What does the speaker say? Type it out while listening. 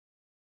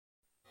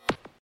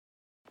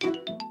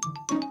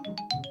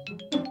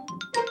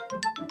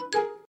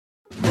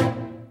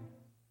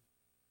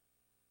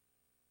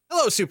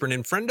Hello, Super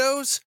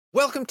Nintendos.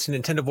 Welcome to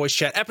Nintendo Voice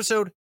Chat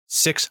episode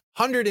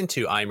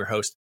 602. I am your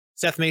host,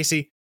 Seth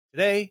Macy.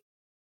 Today,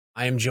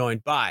 I am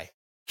joined by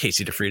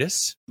Casey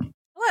DeFreitas.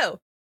 Hello.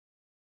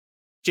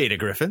 Jada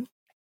Griffin.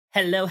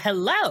 Hello,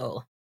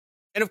 hello.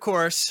 And of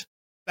course,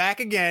 back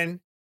again,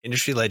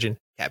 industry legend,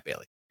 Kat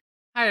Bailey.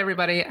 Hi,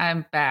 everybody.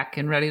 I'm back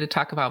and ready to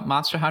talk about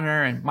Monster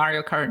Hunter and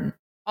Mario Kart and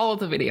all of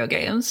the video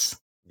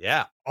games.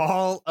 Yeah,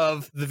 all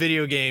of the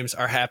video games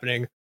are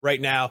happening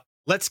right now.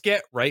 Let's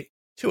get right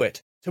to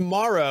it.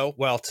 Tomorrow,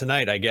 well,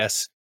 tonight, I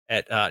guess,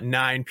 at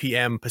 9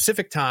 p.m.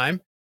 Pacific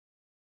time,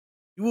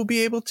 you will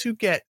be able to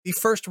get the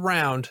first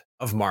round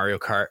of Mario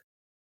Kart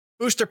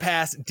Booster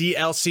Pass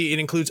DLC. It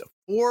includes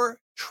 4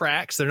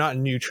 tracks. They're not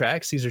new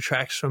tracks. These are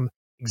tracks from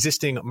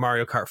existing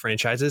Mario Kart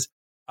franchises.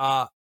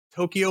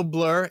 Tokyo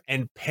Blur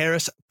and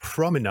Paris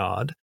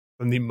Promenade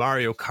from the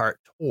Mario Kart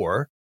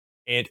Tour,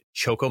 and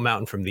Choco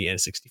Mountain from the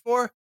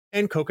N64,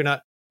 and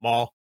Coconut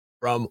Mall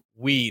from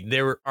Wii.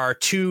 There are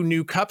 2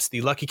 new cups, the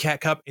Lucky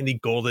Cat Cup and the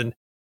Golden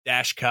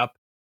Dash Cup.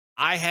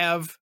 I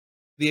have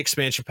the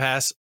expansion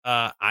pass.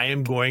 I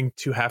am going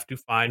to have to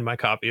find my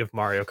copy of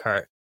Mario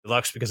Kart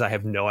Deluxe because I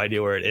have no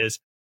idea where it is.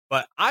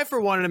 But I,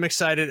 for one, am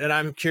excited, and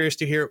I'm curious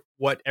to hear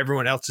what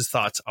everyone else's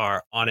thoughts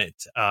are on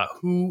it.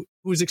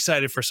 Who's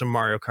excited for some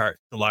Mario Kart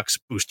Deluxe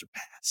Booster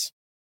Pass?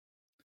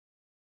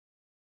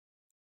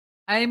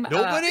 I'm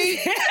Nobody?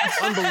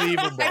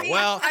 Unbelievable. I mean,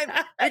 well,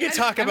 we can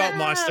talk about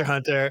Monster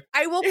Hunter.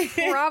 I will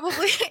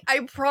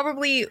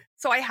probably,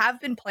 so I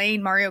have been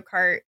playing Mario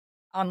Kart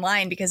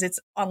online because its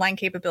online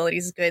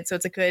capabilities is good. So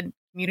it's a good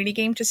community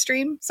game to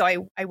stream. So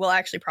I will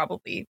actually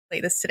probably play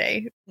this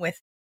today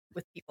with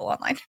people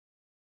online.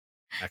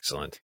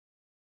 Excellent.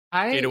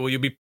 I Jada, will you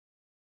be?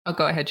 Oh,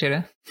 go ahead,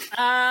 Jada.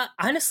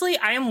 Honestly,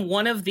 I am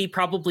one of the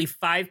probably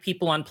 5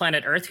 people on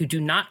planet Earth who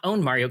do not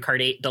own Mario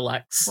Kart 8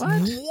 Deluxe.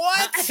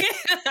 What?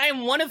 I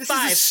am one of This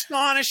 5. is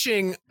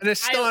an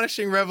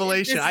astonishing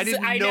revelation. I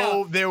didn't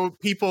know there were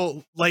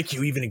people like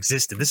you even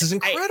existed. This is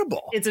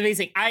incredible. It's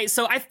amazing.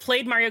 So I've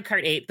played Mario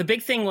Kart 8. The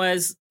big thing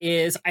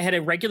is I had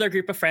a regular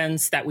group of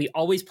friends that we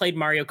always played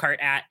Mario Kart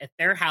at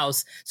their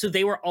house. So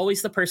they were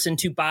always the person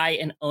to buy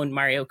and own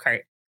Mario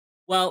Kart.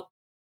 Well,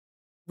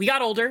 we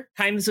got older.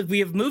 We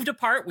have moved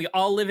apart. We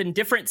all live in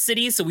different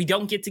cities, so we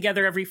don't get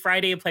together every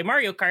Friday and play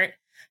Mario Kart.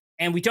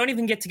 And we don't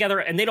even get together,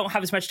 and they don't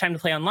have as much time to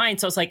play online.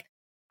 So it's like,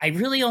 I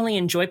really only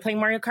enjoy playing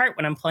Mario Kart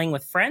when I'm playing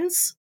with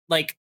friends.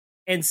 And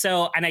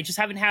I just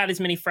haven't had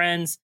as many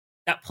friends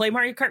that play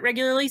Mario Kart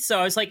regularly. So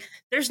I was like,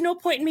 there's no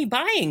point in me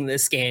buying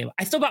this game.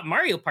 I still bought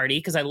Mario Party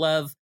because I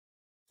love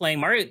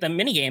playing the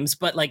mini games,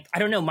 but I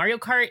don't know, Mario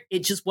Kart, it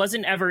just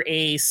wasn't ever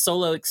a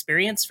solo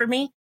experience for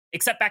me.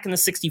 Except back in the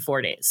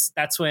 64 days.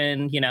 That's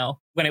when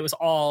it was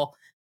all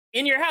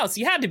in your house.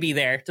 You had to be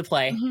there to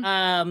play.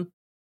 Mm-hmm.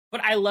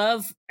 But I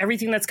love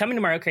everything that's coming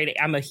to Mario Kart.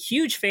 I'm a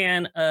huge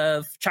fan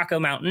of Choco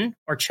Mountain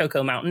or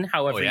Choco Mountain,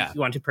 however you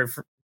want to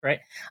prefer, right?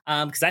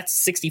 Because that's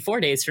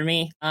 64 days for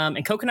me.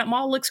 And Coconut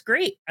Mall looks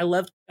great. I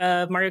love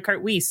Mario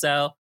Kart Wii.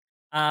 So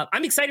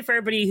I'm excited for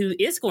everybody who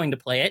is going to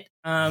play it.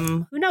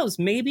 Who knows?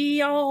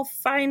 Maybe I'll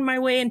find my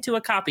way into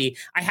a copy.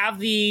 I have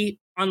the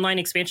online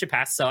expansion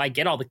pass, so I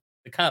get all the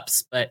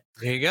cups, but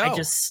there you go. I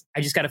just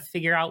got to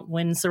figure out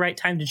when's the right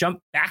time to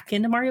jump back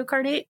into Mario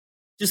Kart 8.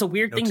 Just a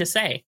weird thing to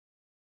say.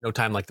 No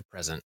time like the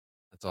present.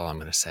 That's all I'm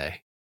going to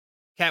say.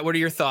 Kat, what are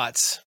your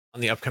thoughts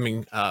on the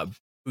upcoming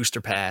Booster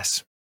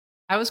Pass?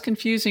 I was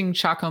confusing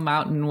Choco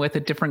Mountain with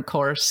a different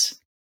course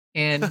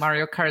in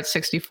Mario Kart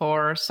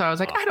 64. So I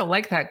was like, I don't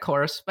like that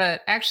course.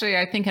 But actually,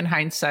 I think in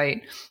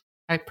hindsight,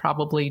 I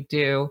probably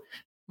do.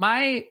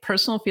 My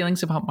personal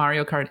feelings about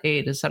Mario Kart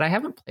 8 is that I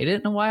haven't played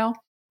it in a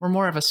while. We're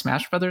more of a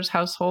Smash Brothers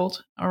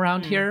household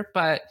around here.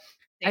 But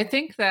I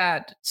think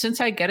that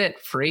since I get it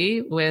free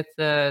with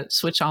the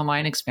Switch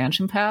Online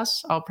expansion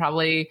pass, I'll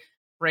probably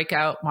break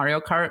out Mario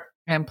Kart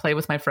and play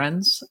with my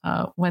friends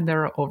when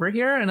they're over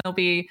here. And it'll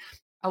be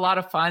a lot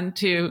of fun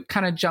to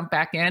kind of jump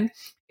back in.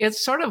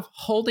 It's sort of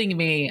holding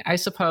me, I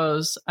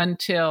suppose,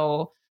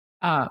 until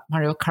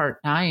Mario Kart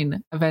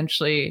 9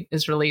 eventually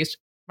is released.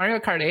 Mario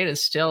Kart 8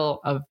 is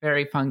still a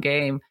very fun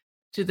game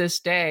to this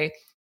day.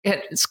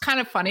 It's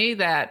kind of funny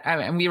that,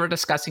 and we were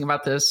discussing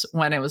about this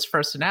when it was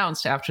first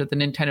announced after the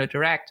Nintendo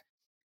Direct.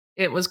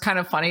 It was kind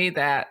of funny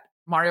that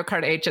Mario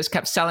Kart 8 just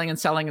kept selling and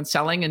selling and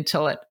selling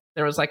until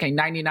there was like a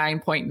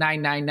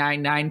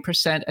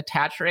 99.9999%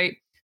 attach rate.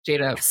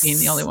 Jada being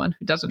the only one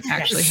who doesn't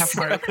actually have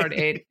Mario Kart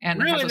 8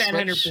 and ruin has a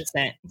that Switch.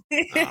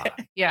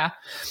 100%. Yeah.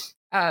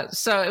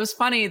 So it was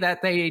funny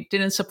that they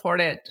didn't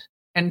support it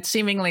and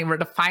seemingly were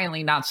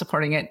defiantly not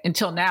supporting it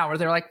until now, where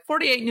they're like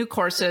 48 new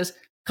courses.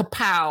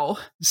 Kapow.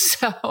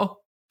 So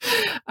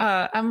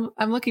I'm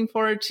looking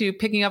forward to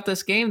picking up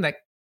this game that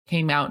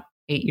came out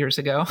 8 years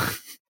ago.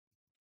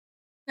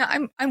 No,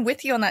 I'm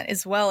with you on that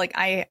as well. Like,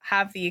 I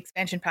have the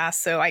expansion pass,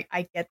 so I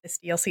get this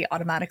DLC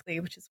automatically,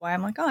 which is why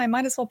I'm like, I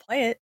might as well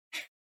play it.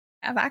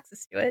 Have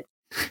access to it.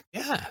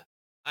 Yeah.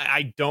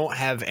 I don't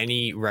have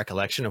any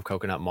recollection of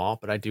Coconut Mall,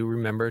 but I do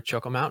remember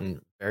Choco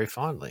Mountain very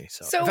fondly.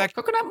 So in fact,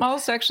 Coconut Mall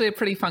is actually a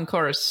pretty fun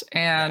course,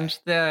 and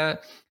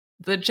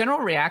the general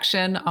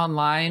reaction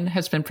online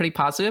has been pretty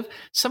positive.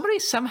 Somebody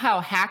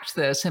somehow hacked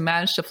this and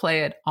managed to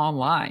play it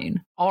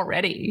online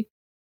already.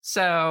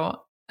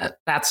 So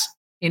that's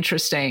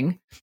interesting.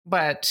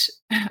 But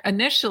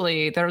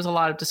initially, there was a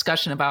lot of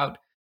discussion about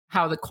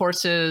how the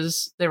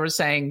courses, they were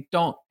saying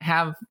don't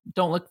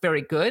look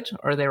very good,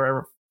 or they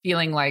were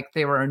feeling like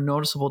they were a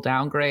noticeable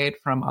downgrade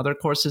from other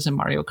courses in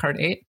Mario Kart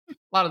 8.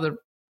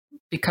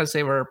 Because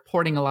they were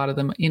porting a lot of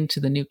them into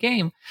the new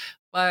game.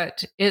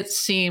 But it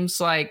seems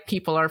like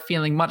people are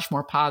feeling much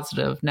more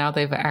positive now.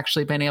 They've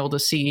actually been able to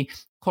see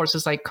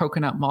courses like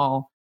Coconut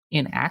Mall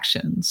in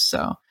action.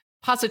 So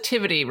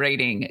positivity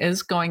rating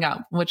is going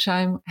up, which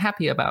I'm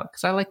happy about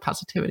because I like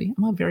positivity.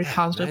 I'm a very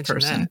positive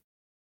person.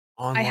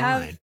 I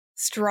have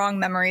strong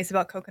memories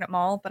about Coconut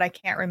Mall, but I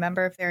can't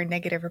remember if there are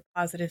negative or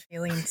positive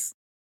feelings.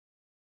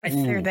 If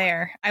they're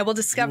there, I will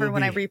discover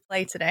when I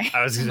replay today.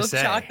 I was going to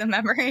say, shock the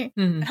memory.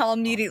 And I'll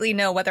immediately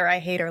know whether I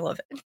hate or love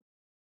it.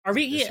 Are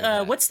we?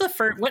 What's the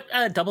first? What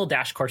Double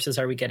Dash courses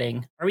are we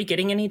getting? Are we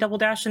getting any Double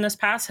Dash in this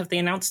pass? Have they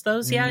announced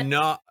those yet?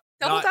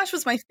 Double Dash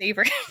was my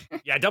favorite.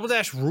 Yeah, Double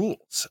Dash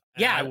rules.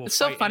 Yeah, it's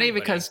so funny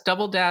because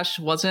Double Dash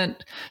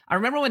wasn't. I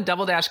remember when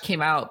Double Dash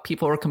came out,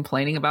 people were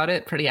complaining about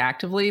it pretty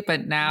actively,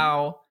 but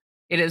now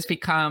it has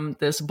become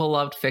this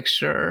beloved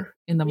fixture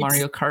in the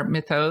Mario Kart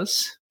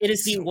mythos. It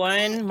is the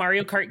one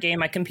Mario Kart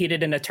game I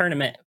competed in a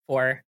tournament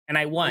for, and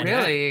I won.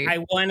 Really?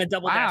 I won a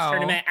Double Dash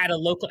tournament at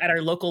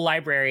our local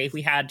library.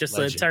 We had just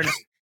a tournament.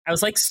 I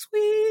was like,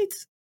 sweet.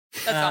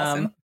 That's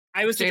awesome.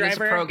 I was the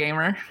driver. A pro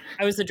gamer.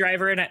 I was the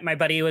driver, and my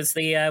buddy was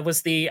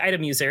the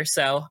item user.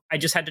 So I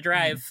just had to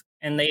drive,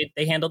 and they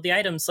handled the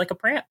items like a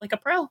pro.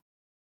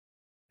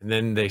 And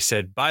then they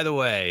said, by the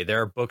way,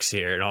 there are books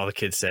here, and all the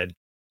kids said,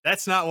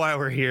 that's not why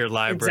we're here,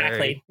 library.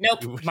 Exactly.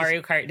 Nope.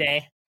 Mario Kart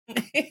Day.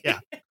 Yeah.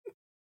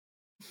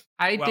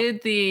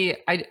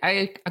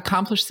 I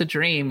accomplished the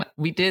dream.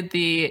 We did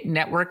the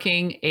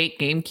networking 8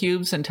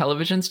 GameCubes and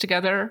televisions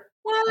together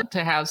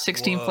to have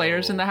 16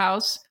 players in the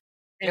house.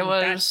 And it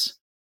was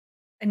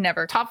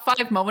top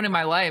 5 moment in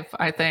my life,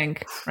 I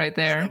think, right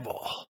there.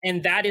 Incredible.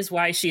 And that is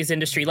why she is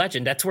industry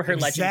legend. That's where her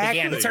legend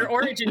began. It's her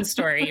origin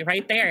story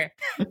right there.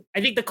 I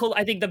think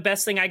the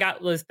best thing I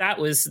got was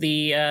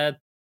the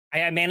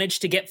I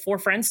managed to get 4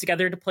 friends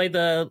together to play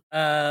the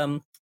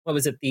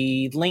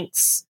the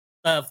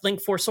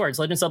Link 4 Swords,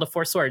 Legend of Zelda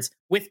 4 Swords,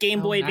 with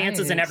Game Boy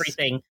Advances and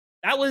everything.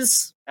 That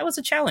was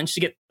a challenge to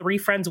get 3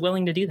 friends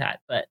willing to do that,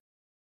 but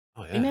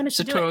we managed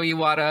to do it. Satoru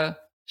Iwata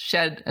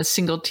shed a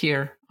single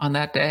tear on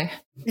that day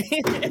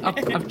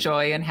of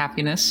joy and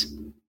happiness.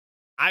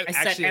 I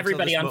set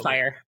everybody on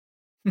fire.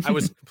 I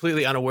was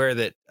completely unaware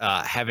that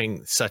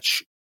having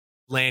such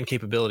LAN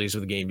capabilities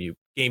with the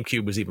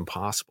GameCube was even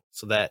possible.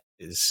 So that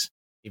is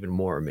even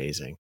more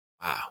amazing.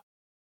 Wow.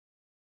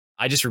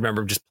 I just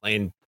remember just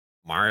playing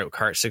Mario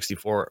Kart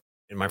 64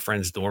 in my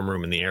friend's dorm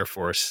room in the Air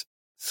Force,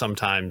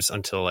 sometimes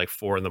until like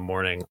 4 a.m.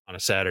 on a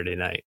Saturday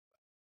night.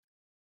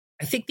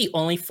 I think the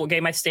only full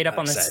game I stayed up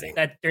on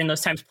during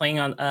those times playing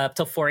on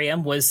till 4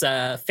 a.m. was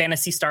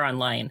Phantasy Star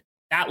Online.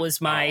 That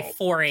was my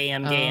 4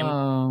 a.m.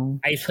 game.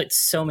 I put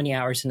so many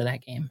hours into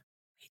that game.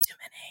 Way too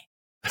many.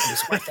 It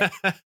was worth it.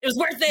 It was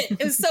worth it.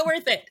 It was so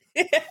worth it.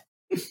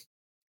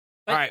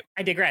 All right.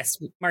 I digress.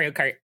 Mario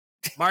Kart.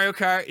 Mario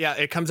Kart. Yeah,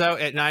 it comes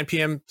out at 9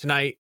 p.m.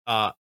 tonight,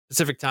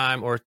 Pacific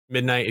time, or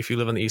midnight if you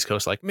live on the East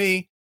Coast like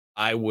me.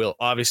 I will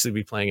obviously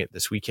be playing it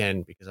this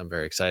weekend because I'm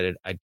very excited.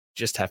 I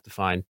just have to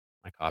find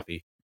my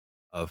copy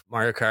of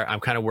Mario Kart. I'm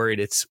kind of worried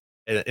it's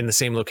in the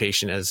same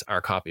location as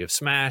our copy of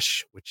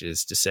Smash, which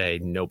is to say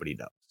nobody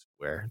knows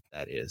where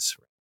that is.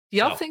 Do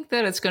y'all think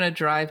that it's going to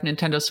drive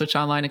Nintendo Switch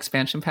Online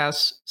expansion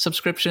pass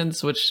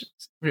subscriptions, which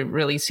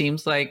really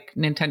seems like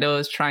Nintendo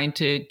is trying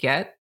to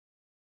get?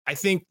 I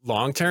think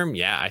long term,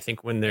 yeah. I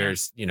think when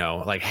there's,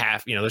 like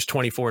there's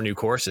 24 new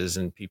courses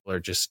and people are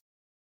just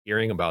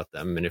hearing about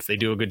them. And if they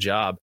do a good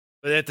job,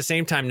 but at the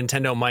same time,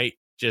 Nintendo might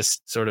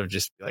just sort of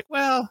just be like,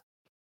 well,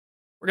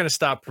 we're going to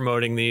stop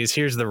promoting these.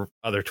 Here's the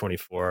other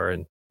 24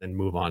 and then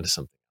move on to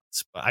something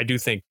else. But I do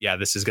think,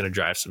 this is going to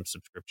drive some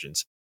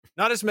subscriptions.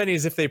 Not as many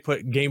as if they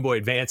put Game Boy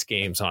Advance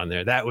games on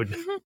there. That would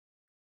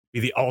be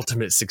the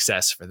ultimate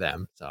success for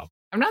them. So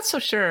I'm not so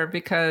sure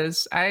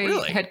because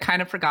I had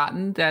kind of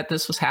forgotten that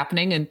this was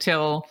happening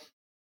until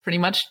pretty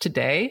much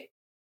today.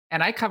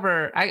 And I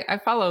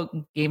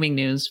follow gaming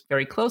news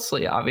very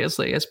closely,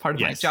 obviously, as part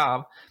of my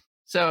job.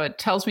 So it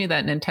tells me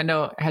that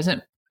Nintendo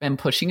hasn't been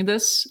pushing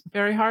this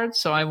very hard.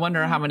 So I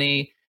wonder how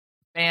many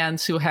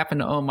fans who happen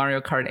to own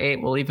Mario Kart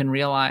 8 will even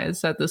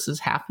realize that this is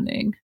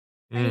happening.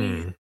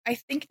 I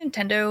think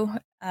Nintendo,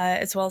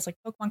 as well as like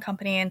Pokemon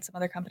Company and some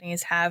other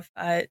companies, have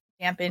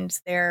dampened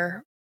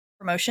their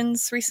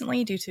promotions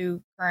recently due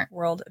to current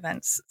world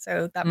events.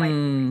 So that might be the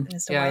reason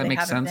as to why they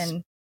haven't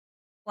been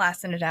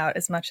blasting it out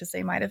as much as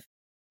they might have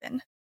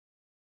been.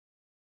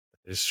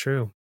 It's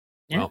true.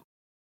 Yeah. Well,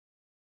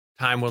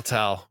 time will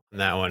tell on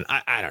that one.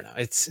 I don't know.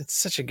 It's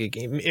such a good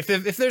game. If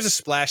there's a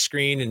splash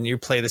screen and you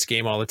play this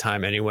game all the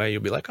time anyway,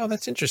 you'll be like, oh,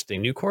 that's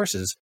interesting. New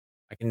courses.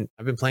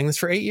 I've been playing this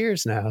for 8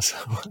 years now, so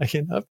I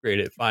can upgrade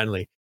it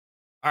finally.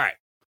 All right.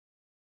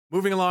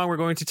 moving along, we're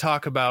going to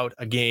talk about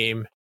a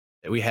game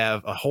that we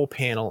have a whole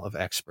panel of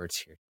experts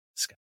here to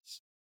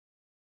discuss.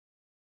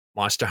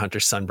 Monster Hunter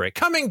Sunbreak,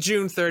 coming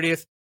June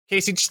 30th.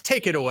 Casey, just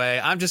take it away.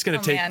 I'm just going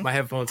to take my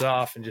headphones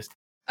off and just...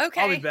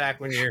 Okay. I'll be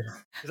back when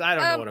because I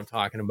don't know what I'm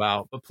talking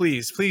about. But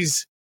please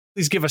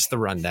give us the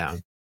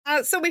rundown.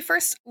 So we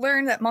first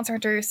learned that Monster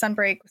Hunter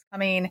Sunbreak was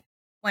coming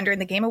during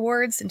the Game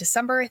Awards in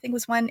December, I think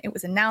was when it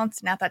was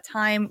announced. And at that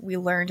time, we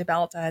learned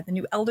about the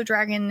new Elder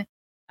Dragon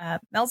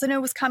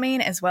Malzeno was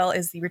coming, as well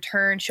as the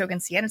return Shogun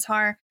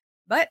Sienitar.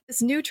 But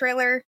this new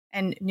trailer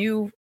and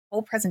new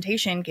whole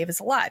presentation gave us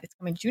a lot. It's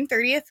coming June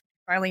 30th.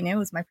 Finally knew it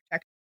was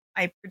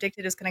I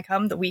predicted it was going to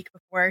come the week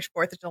before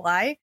 4th of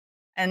July.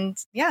 And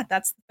yeah,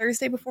 that's the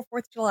Thursday before 4th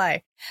of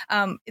July.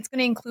 It's going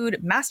to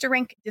include master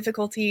rank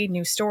difficulty,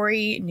 new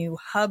story, new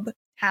hub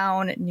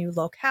town, new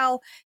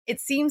locale. It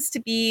seems to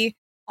be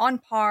on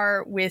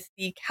par with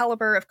the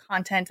caliber of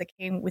content that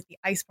came with the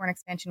Iceborne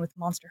expansion with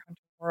Monster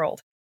Hunter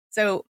World.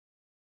 So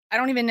I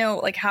don't even know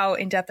like how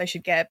in depth I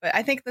should get, but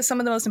I think some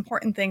of the most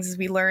important things is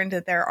we learned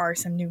that there are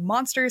some new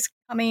monsters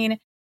coming,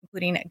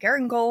 including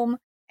Garangolm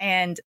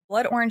and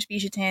Blood Orange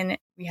Bijitin.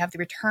 We have the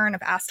return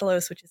of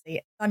Astalos, which is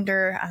a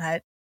thunder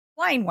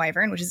flying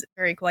wyvern, which is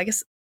very cool. I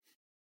guess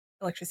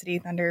electricity,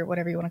 thunder,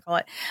 whatever you want to call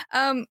it.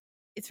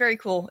 It's very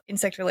cool.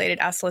 Insect related.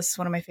 Astalos is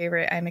one of my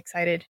favorite. I'm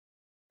excited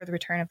for the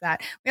return of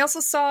that. We also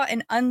saw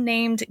an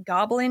unnamed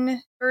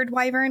goblin bird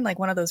wyvern, like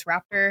one of those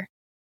raptor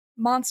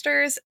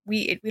monsters.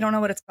 We don't know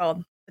what it's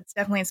called. It's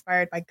definitely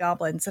inspired by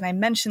goblins. And I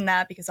mentioned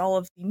that because all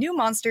of the new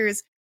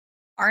monsters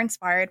are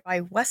inspired by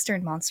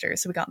Western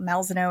monsters. So we got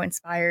Malzeno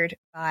inspired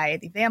by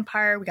the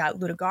vampire. We got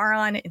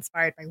Ludagaron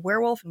inspired by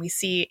werewolf. And we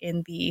see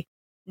in the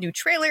new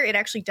trailer, it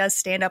actually does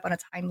stand up on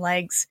its hind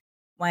legs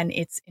when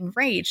it's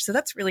enraged. So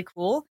that's really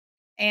cool.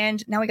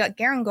 And now we got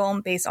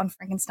Garangolm based on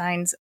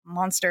Frankenstein's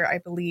monster, I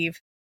believe.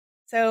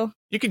 So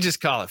you can just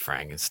call it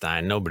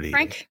Frankenstein. Nobody.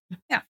 Frank?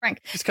 Yeah,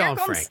 Frank. Just call him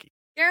Frankie.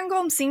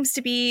 Garangolm seems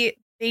to be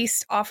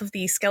based off of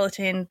the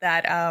skeleton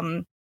that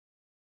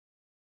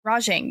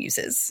Rajang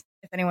uses,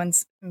 if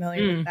anyone's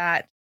familiar with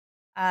that.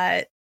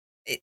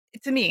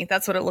 To me,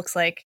 that's what it looks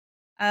like.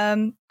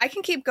 I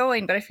can keep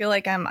going, but I feel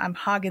like I'm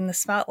hogging the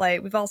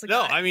spotlight. We've also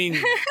got... I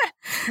mean,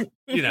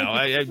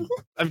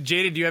 I'm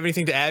Jaded. Do you have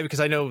anything to add? Because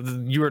I know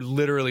you are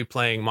literally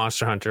playing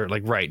Monster Hunter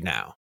like right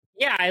now.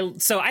 Yeah,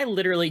 I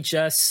literally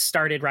just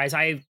started Rise.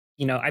 I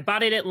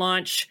bought it at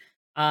launch,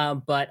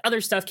 but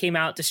other stuff came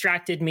out,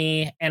 distracted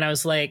me, and I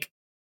was like,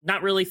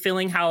 not really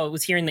feeling how it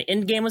was hearing the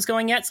end game was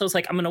going yet. So I was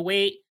like, I'm gonna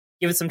wait,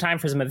 give it some time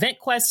for some event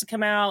quests to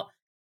come out.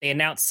 They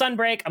announced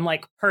Sunbreak. I'm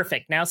like,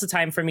 perfect. Now's the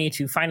time for me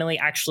to finally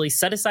actually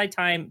set aside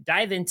time,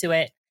 dive into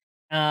it.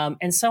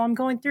 And so I'm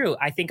going through.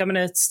 I think I'm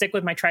going to stick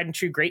with my tried and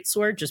true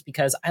greatsword just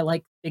because I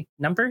like big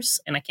numbers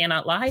and I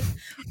cannot lie.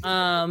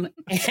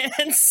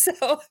 And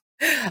so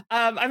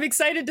I'm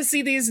excited to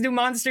see these new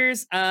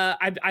monsters.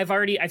 I've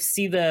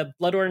seen the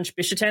Blood Orange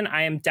Bijitin.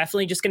 I am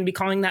definitely just going to be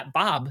calling that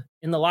Bob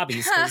in the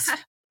lobbies.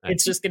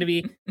 It's just going to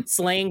be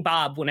slaying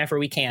Bob whenever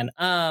we can.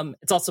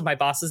 It's also my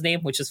boss's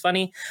name, which is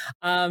funny.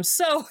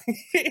 So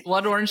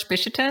Blood Orange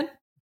Bijitin?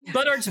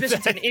 Blood Orange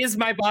Bijitin is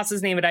my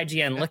boss's name at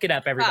IGN. Look it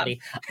up,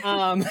 everybody.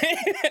 But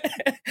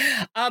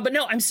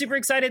no, I'm super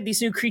excited.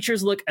 These new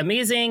creatures look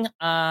amazing.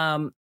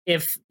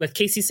 If with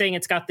Casey saying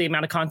it's got the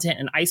amount of content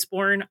in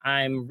Iceborne,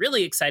 I'm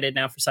really excited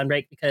now for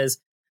Sunbreak because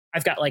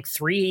I've got way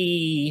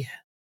too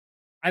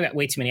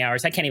many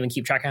hours. I can't even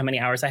keep track of how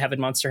many hours I have in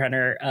Monster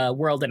Hunter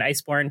World and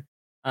Iceborne.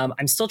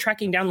 I'm still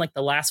tracking down like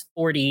the last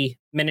 40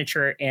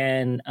 miniature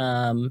and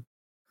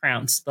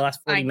crowns, the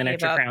last 40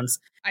 miniature crowns.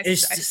 I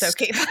so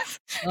gave up.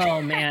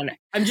 Oh man,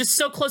 I'm just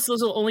so close.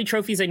 Those are the only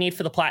trophies I need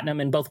for the platinum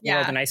in both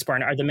World and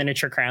Iceborne are the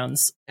miniature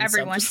crowns. And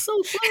everyone. So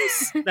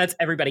close. That's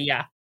everybody.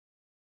 Yeah.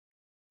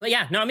 But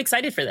yeah, no, I'm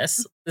excited for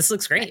this. This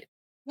looks great.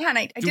 Yeah. And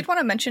I did want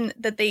to mention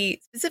that they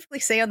specifically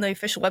say on the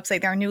official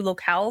website, there are new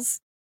locales.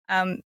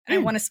 And I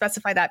want to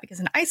specify that because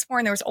in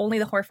Iceborne, there was only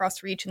the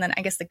Hoarfrost Reach and then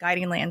I guess the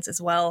Guiding Lands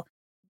as well.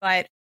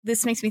 But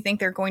this makes me think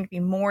they're going to be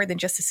more than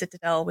just a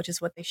citadel, which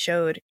is what they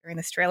showed during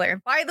this trailer.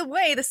 And by the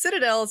way, the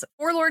citadel is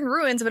forlorn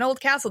ruins of an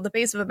old castle at the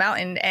base of a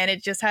mountain, and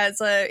it just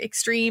has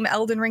extreme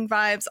Elden Ring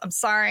vibes. I'm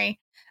sorry.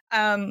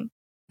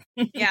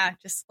 Yeah,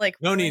 just like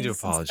no need to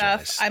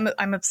apologize.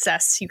 I'm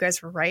obsessed. You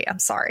guys were right. I'm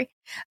sorry.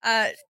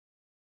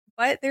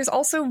 But there's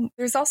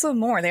also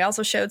more. They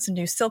also showed some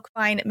new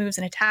Silkvine moves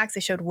and attacks.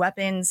 They showed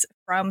weapons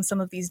from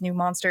some of these new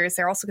monsters.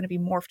 They're also going to be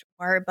morphed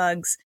wire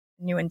bugs,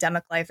 new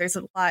endemic life. There's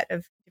a lot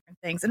of different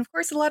things, and of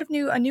course,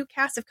 a new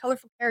cast of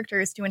colorful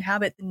characters to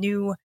inhabit the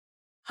new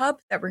hub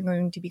that we're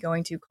going to be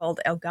going to called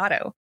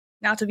Elgato.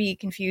 Not to be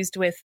confused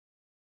with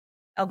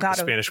Elgato,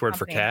 the Spanish word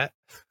for cat,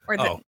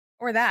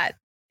 or that.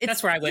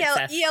 That's where I went.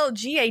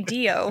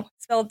 Elgado,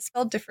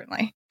 spelled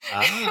differently.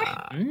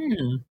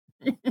 Do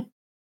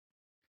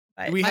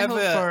we have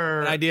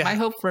an idea? My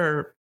hope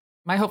for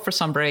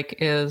Sunbreak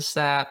is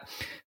that,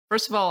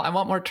 first of all, I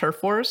want more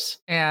turf wars,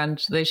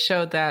 and they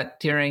showed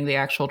that during the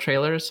actual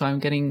trailer, so I'm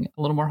getting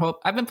a little more hope.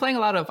 I've been playing a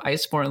lot of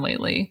Iceborne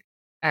lately,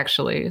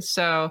 actually.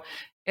 So,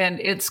 and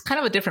it's kind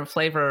of a different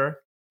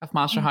flavor of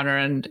Monster Hunter,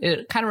 and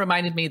it kind of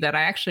reminded me that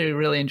I actually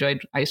really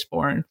enjoyed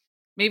Iceborne.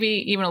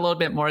 Maybe even a little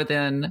bit more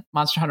than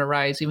Monster Hunter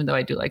Rise, even though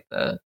I do like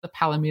the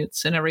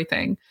Palamutes and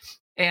everything.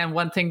 And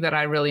one thing that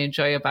I really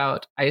enjoy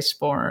about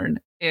Iceborne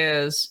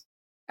is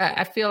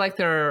I feel like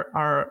there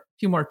are a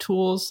few more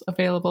tools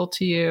available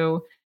to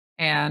you.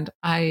 And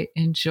I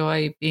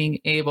enjoy being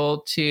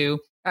able to,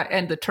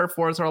 and the turf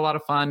wars are a lot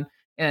of fun.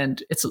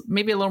 And it's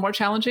maybe a little more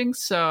challenging.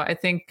 So I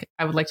think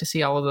I would like to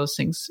see all of those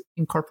things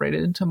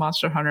incorporated into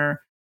Monster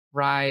Hunter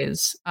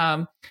Rise.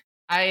 A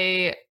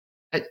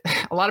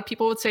lot of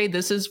people would say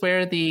this is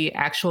where the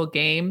actual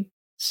game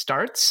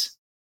starts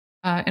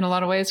in a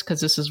lot of ways,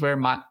 because this is where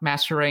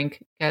Master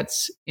Rank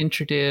gets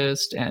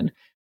introduced and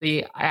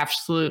the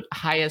absolute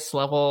highest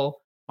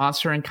level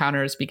monster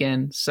encounters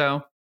begin.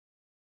 So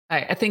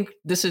I think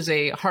this is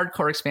a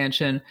hardcore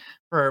expansion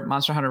for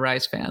Monster Hunter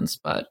Rise fans,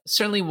 but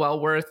certainly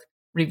well worth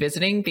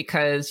revisiting,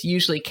 because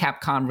usually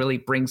Capcom really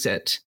brings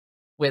it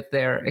with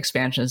their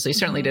expansions. They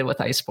certainly did with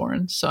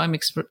Iceborne. So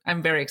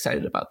I'm very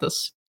excited about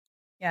this.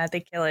 Yeah, they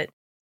kill it.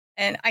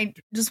 And I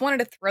just wanted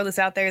to throw this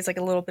out there as like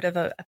a little bit of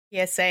a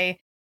PSA.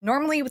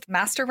 Normally with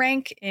Master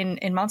Rank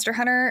in Monster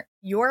Hunter,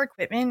 your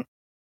equipment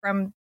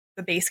from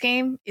the base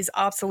game is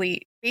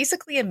obsolete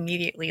basically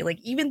immediately. Like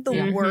even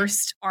the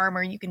worst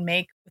armor you can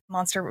make with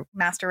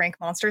Master Rank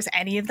monsters,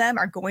 any of them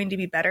are going to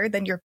be better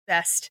than your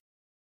best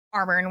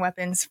armor and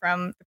weapons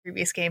from the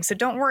previous game. So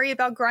don't worry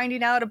about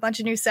grinding out a bunch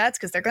of new sets,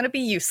 because they're going to be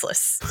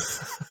useless.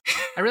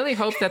 I really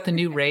hope that the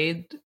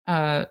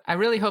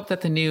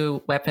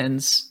new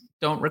weapons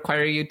don't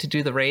require you to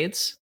do the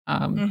raids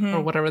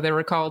or whatever they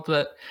were called.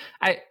 But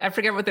I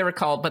forget what they were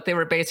called, but they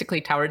were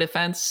basically tower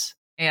defense.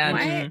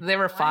 And they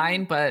were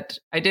fine, but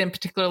I didn't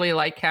particularly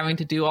like having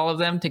to do all of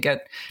them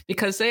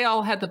because they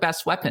all had the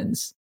best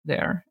weapons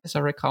there, as I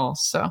recall.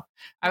 So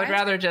I would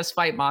rather just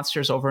fight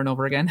monsters over and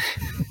over again.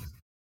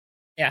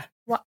 Yeah.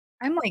 Well,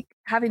 I'm like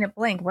having a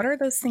blank. What are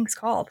those things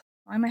called?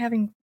 Why am I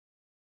having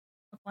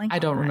a blank? I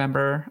don't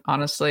remember,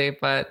 honestly,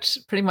 but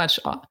pretty much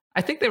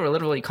I think they were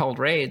literally called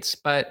raids,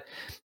 but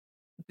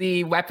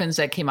the weapons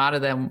that came out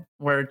of them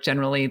were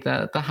generally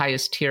the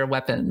highest tier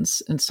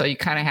weapons. And so you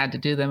kind of had to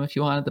do them if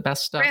you wanted the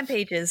best stuff.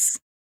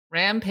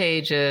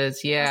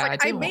 Rampages, yeah.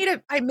 I made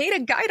a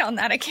guide on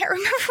that. I can't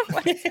remember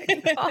what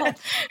it's called.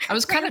 I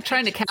was kind of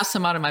trying to cast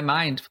them out of my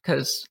mind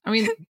because, I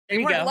mean,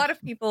 a lot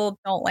of people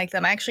don't like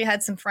them. I actually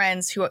had some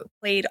friends who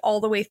played all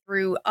the way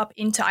through up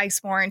into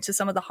Iceborne to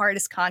some of the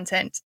hardest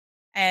content,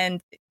 and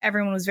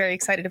everyone was very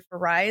excited for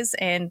Rise,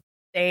 and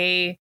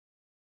they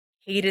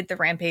hated the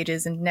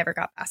Rampages and never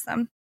got past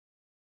them.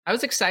 I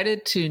was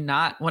excited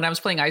when I was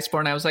playing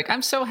Iceborne, I was like,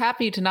 I'm so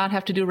happy to not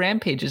have to do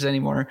Rampages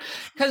anymore.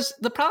 Because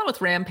the problem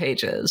with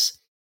Rampages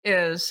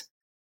is,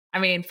 I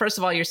mean, first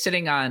of all, you're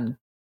sitting on,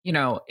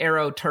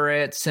 arrow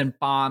turrets and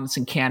bombs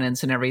and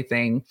cannons and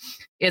everything.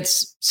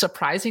 It's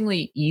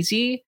surprisingly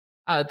easy.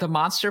 The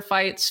monster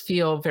fights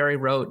feel very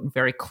rote and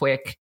very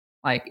quick.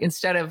 Like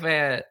instead of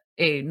a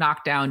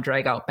knockdown,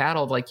 drag out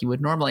battle like you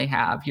would normally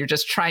have, you're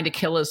just trying to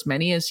kill as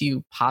many as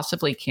you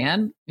possibly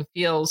can. It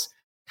feels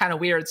kind of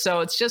weird.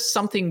 So it's just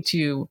something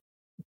to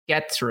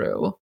get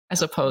through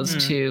as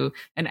opposed to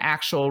an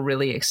actual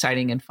really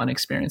exciting and fun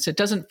experience. It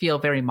doesn't feel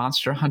very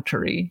Monster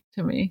Hunter-y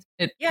to me.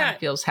 It kind of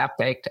feels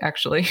half-baked,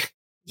 actually.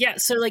 Yeah,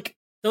 so like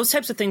those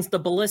types of things, the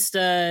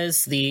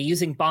ballistas, the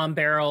using bomb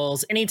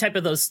barrels, any type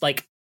of those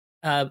like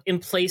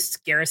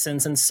in-placed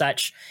garrisons and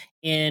such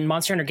in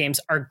Monster Hunter games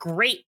are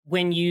great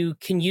when you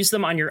can use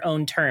them on your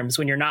own terms,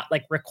 when you're not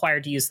like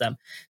required to use them.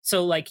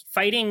 So like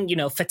fighting,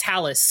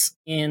 Fatalis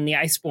in the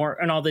Iceborne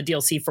and all the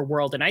DLC for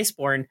World and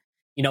Iceborne,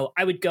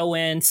 I would go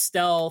in,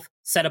 stealth,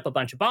 set up a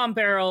bunch of bomb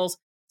barrels,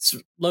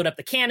 load up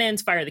the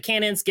cannons, fire the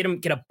cannons, get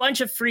a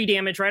bunch of free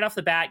damage right off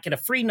the bat, get a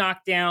free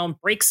knockdown,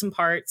 break some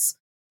parts,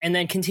 and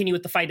then continue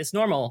with the fight as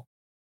normal.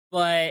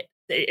 But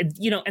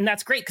and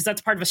that's great because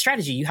that's part of a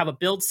strategy. You have a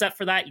build set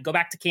for that. You go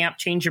back to camp,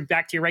 change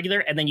back to your regular,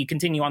 and then you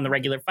continue on the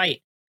regular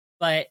fight.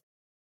 But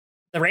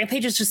the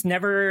Rampage is just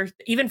never,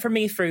 even for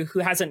me, who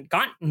hasn't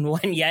gotten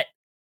one yet,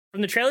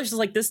 from the trailers, is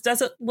like, this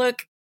doesn't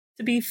look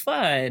to be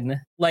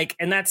fun. Like,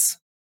 and that's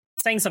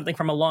saying something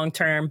from a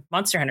long-term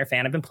Monster Hunter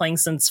fan. I've been playing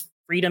since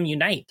Freedom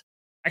Unite.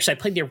 Actually, I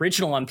played the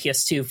original on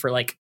PS2 for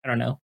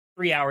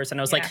 3 hours, and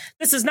I was like,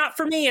 this is not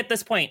for me at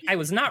this point. I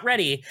was not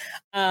ready.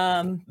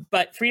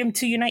 But Freedom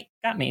 2 Unite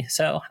got me,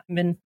 so I've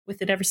been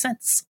with it ever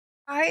since.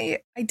 I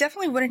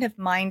definitely wouldn't have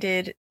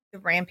minded the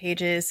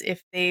Rampages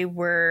if they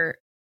were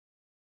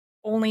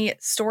only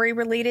story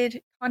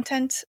related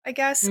content, I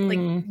guess. Like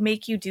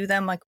make you do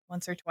them like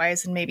once or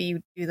twice, and maybe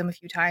you do them a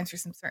few times for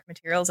some certain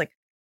materials. Like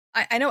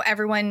I know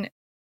everyone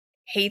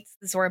hates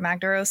the Zora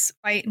Magdaros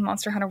fight in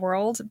Monster Hunter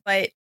World,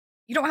 but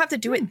you don't have to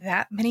do it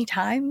that many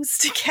times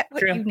to get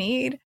what you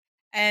need.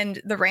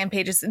 And the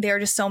Rampages, there are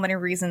just so many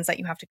reasons that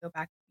you have to go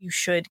back. You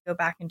should go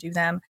back and do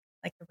them,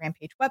 like the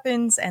Rampage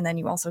weapons. And then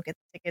you also get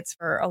the tickets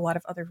for a lot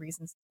of other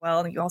reasons as well.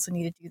 And you also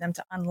need to do them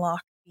to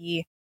unlock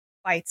the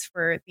fights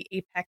for the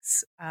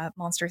Apex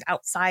monsters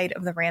outside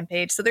of the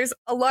Rampage. So there's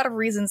a lot of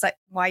reasons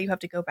why you have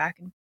to go back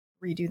and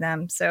redo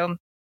them. So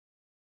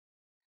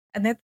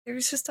And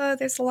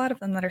there's a lot of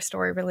them that are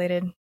story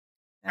related.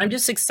 I'm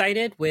just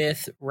excited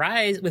with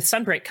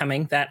Sunbreak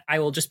coming that I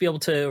will just be able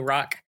to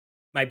rock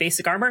my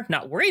basic armor,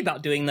 not worry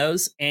about doing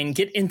those, and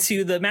get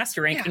into the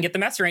master rank and get the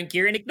master rank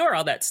gear and ignore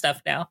all that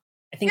stuff now.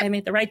 I think I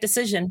made the right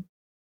decision.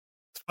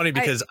 It's funny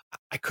because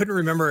I couldn't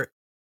remember,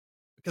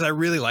 because I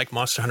really like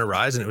Monster Hunter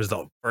Rise, and it was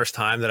the first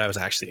time that I was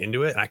actually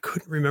into it, and I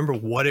couldn't remember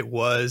what it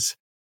was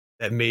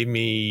that made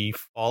me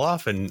fall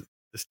off. And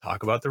this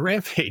talk about the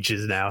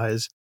rampages now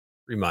has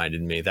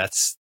reminded me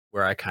that's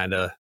where I kind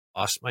of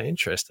lost my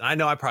interest. And I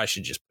know I probably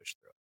should just push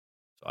through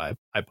it. So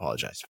I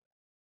apologize.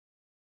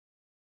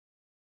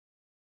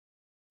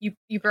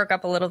 You broke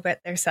up a little bit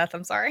there, Seth.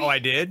 I'm sorry. Oh, I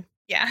did?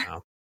 Yeah.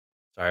 Oh,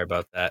 sorry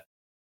about that.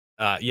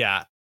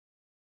 Yeah.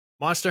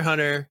 Monster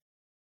Hunter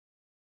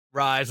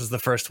Rise was the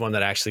first one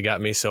that actually got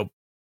me. So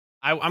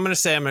I'm going to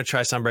say I'm going to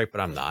try Sunbreak,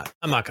 but I'm not.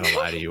 I'm not going to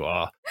lie to you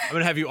all. I'm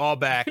going to have you all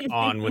back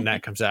on when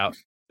that comes out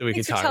so we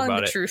Thanks can for talk telling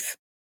about the it. truth.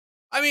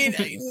 I mean,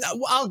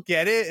 I'll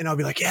get it and I'll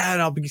be like, yeah,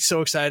 and I'll be so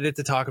excited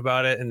to talk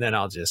about it. And then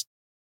I'll just.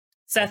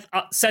 Seth,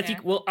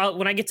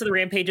 when I get to the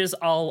rampages,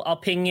 I'll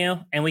ping you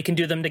and we can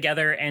do them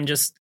together and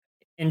just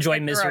enjoy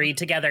misery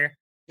together.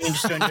 We can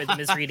just enjoy the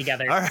misery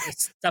together. All right.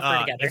 Just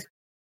suffer together.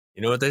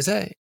 You know what they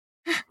say?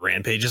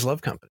 Rampages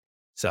love company.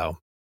 So,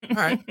 all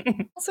right.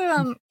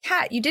 Also,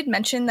 Kat, you did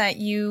mention that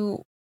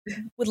you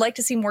would like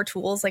to see more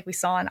tools like we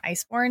saw in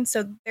Iceborne.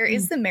 So there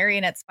is the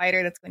marionette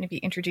spider that's going to be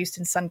introduced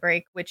in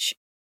Sunbreak, which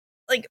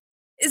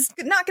is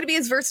not going to be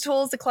as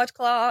versatile as the clutch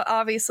claw,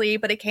 obviously,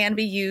 but it can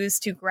be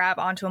used to grab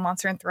onto a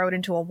monster and throw it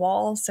into a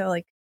wall. So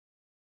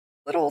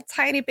little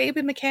tiny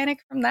baby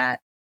mechanic from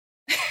that.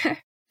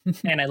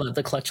 And I love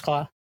the clutch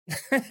claw.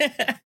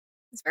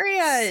 It's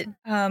very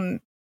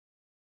what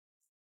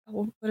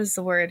is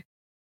the word?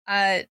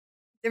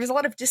 There was a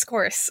lot of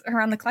discourse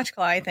around the clutch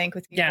claw, I think,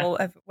 with people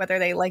of whether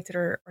they liked it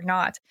or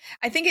not.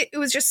 I think it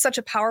was just such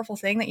a powerful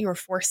thing that you were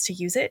forced to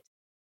use it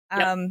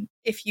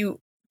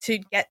to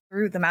get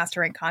through the master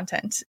rank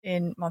content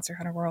in Monster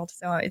Hunter World.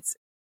 So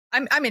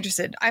I'm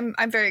interested. I'm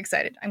very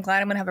excited. I'm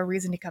glad I'm gonna have a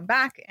reason to come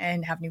back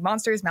and have new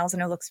monsters.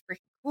 Malzeno looks freaking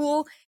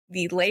cool.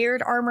 The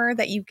layered armor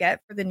that you get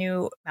for the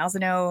new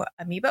Malzeno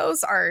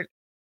amiibos are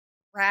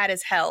rad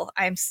as hell.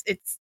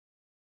 It's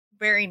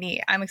very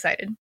neat. I'm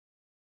excited.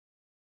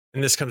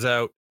 And this comes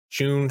out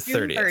June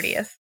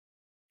 30th.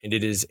 And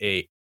it is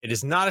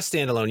not a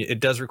standalone.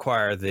 It does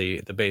require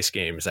the base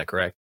game. Is that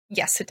correct?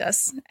 Yes, it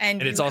does.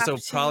 And it's also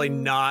probably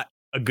not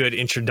a good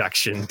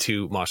introduction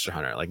to Monster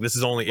Hunter. This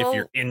is only if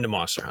you're into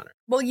Monster Hunter.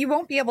 Well, you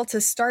won't be able to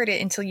start it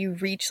until you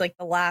reach the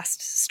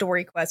last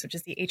story quest, which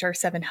is the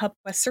HR7 hub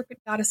quest, Serpent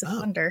Goddess of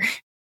Thunder,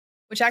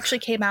 which actually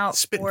came out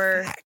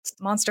for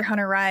Monster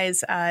Hunter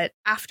Rise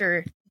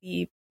after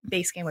the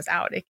base game was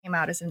out. It came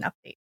out as an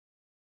update.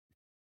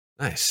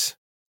 Nice.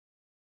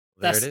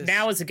 Thus,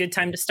 now is a good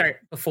time to start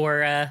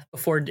before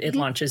it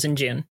launches in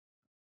June.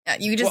 Yeah,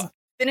 you just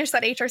finish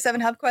that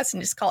HR7 hub quest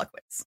and just call it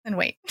quits and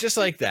wait. Just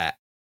like that.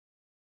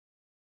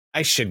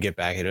 I should get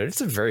back into it.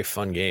 It's a very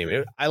fun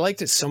game. I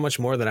liked it so much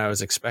more than I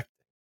was expecting.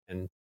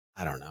 And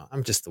I don't know.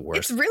 I'm just the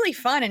worst. It's really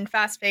fun and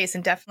fast paced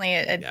and definitely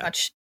a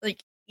much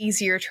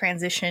easier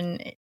transition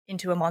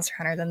into a Monster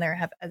Hunter than there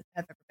have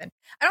ever been.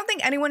 I don't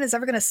think anyone is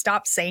ever going to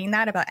stop saying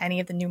that about any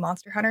of the new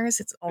Monster Hunters.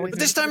 It's always. But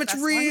this time it's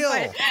real.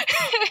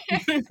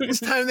 This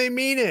time they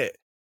mean it.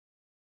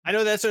 I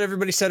know that's what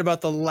everybody said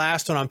about the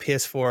last one on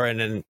PS4, and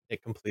then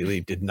it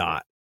completely did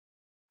not.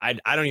 I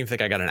don't even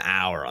think I got an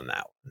hour on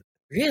that one.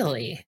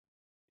 Really?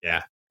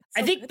 Yeah.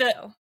 I think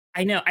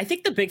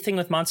the big thing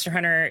with Monster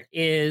Hunter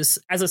is,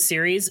 as a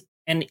series,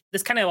 and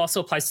this kind of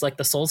also applies to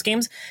the Souls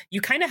games, you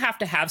kind of have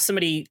to have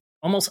somebody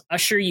almost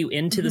usher you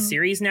into the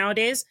series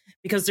nowadays,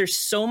 because there's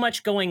so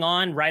much going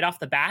on right off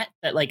the bat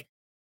that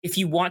if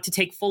you want to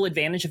take full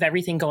advantage of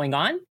everything going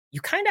on, you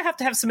kind of have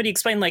to have somebody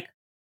explain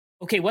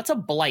okay, what's a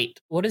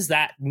blight? What does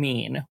that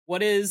mean?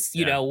 What is,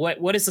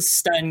 what is a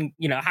stun?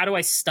 How do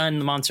I stun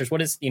the monsters?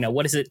 What is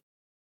it?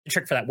 The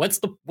trick for that?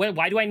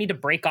 Why do I need to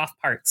break off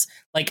parts?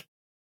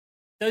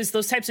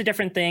 Those types of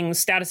different things,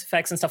 status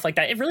effects and stuff like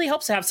that. It really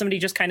helps to have somebody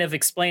just kind of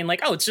explain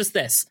oh, it's just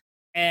this,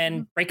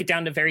 and break it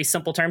down to very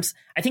simple terms.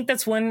 I think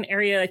that's one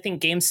area I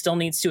think games still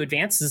needs to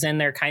advance, is in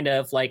their kind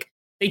of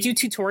they do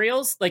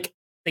tutorials,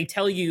 they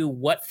tell you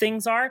what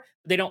things are,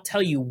 but they don't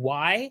tell you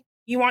why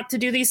you want to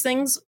do these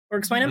things or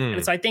explain them.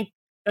 And so I think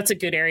that's a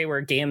good area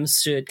where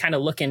games should kind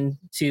of look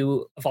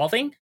into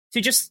evolving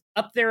to just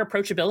up their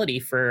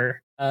approachability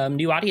for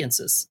new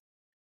audiences.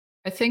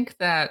 I think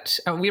that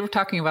we were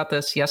talking about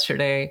this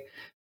yesterday.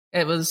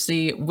 It was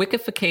the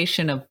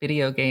wickification of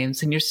video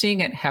games, and you're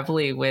seeing it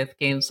heavily with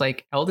games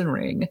like Elden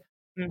Ring,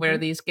 where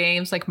these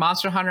games like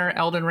Monster Hunter,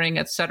 Elden Ring,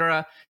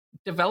 etc.,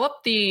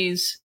 develop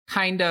these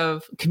kind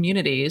of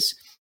communities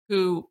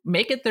who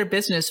make it their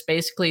business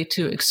basically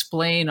to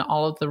explain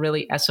all of the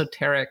really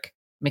esoteric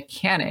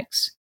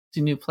mechanics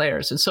to new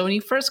players. And so when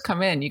you first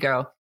come in, you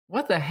go,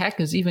 what the heck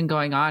is even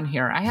going on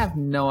here? I have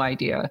no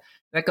idea.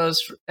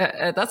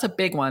 That's a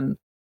big one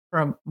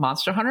from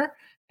Monster Hunter.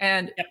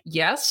 And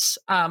yes,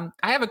 I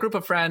have a group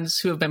of friends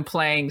who have been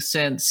playing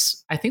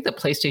since, I think, the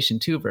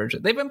PlayStation 2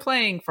 version. They've been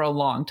playing for a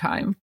long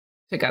time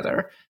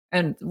together.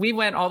 And we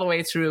went all the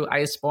way through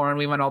Iceborne.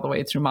 We went all the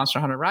way through Monster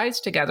Hunter Rise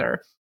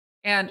together.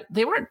 And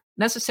they weren't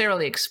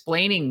necessarily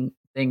explaining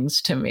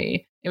things to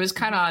me. It was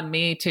kind of on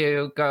me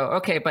to go,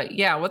 okay, but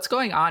yeah, what's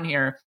going on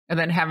here? And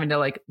then having to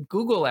like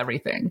Google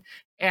everything.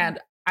 And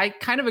I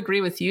kind of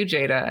agree with you,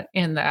 Jada,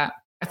 in that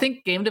I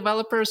think game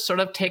developers sort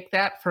of take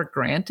that for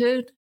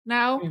granted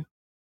now.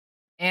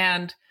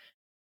 And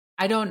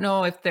I don't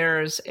know if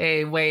there's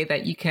a way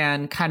that you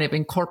can kind of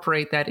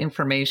incorporate that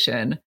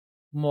information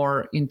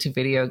more into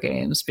video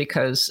games,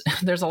 because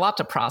there's a lot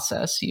to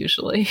process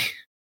usually.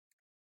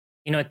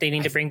 You know what they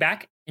need to bring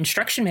back?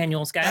 Instruction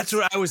manuals, guys. That's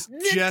what I was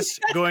just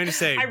going to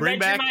say. I Bring read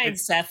back your mind,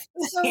 Seth.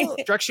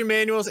 instruction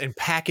manuals and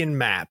pack-in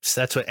maps.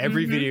 That's what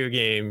every video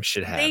game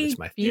should have. It's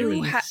my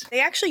favorite. They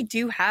actually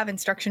do have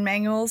instruction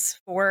manuals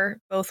for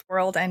both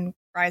World and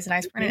Rise and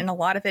Iceborne, and a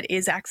lot of it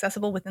is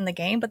accessible within the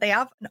game, but they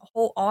have a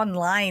whole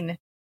online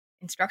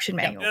instruction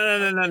manual.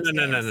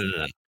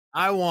 No.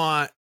 I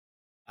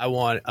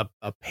want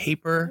a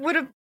paper What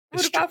about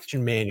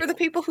instruction manual for the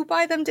people who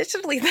buy them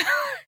digitally, though?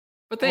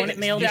 But they want it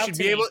mailed out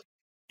to me.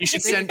 You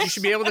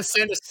should be able to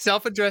send a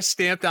self-addressed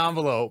stamped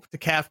envelope to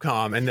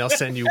Capcom, and they'll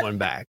send you one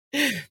back.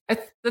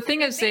 The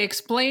thing is, they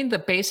explain the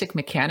basic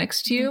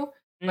mechanics to you,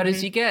 but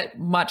as you get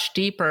much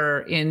deeper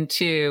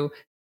into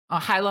a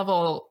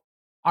high-level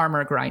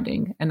armor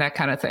grinding and that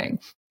kind of thing,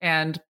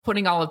 and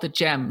putting all of the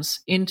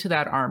gems into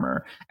that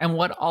armor, and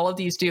what all of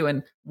these do,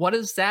 and what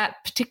does that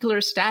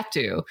particular stat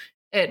do,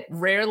 it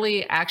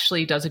rarely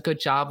actually does a good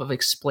job of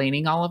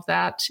explaining all of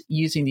that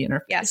using the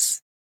interface.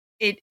 Yes,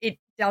 it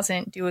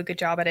doesn't do a good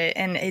job at it,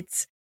 and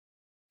it's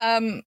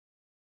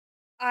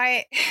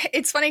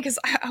it's funny because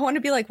I want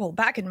to be like, well,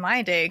 back in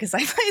my day, because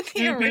I played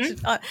the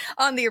original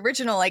on the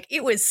original, like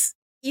it was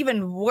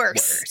even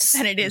worse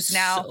than it is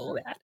now.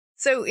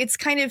 So it's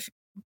kind of,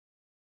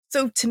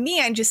 so to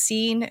me, I'm just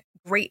seeing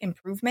great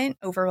improvement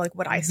over like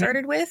what I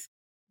started with,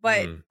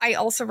 but I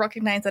also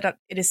recognize that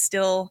it is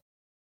still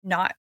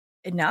not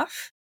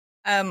enough,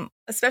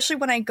 especially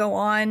when I go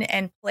on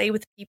and play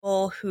with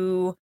people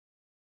who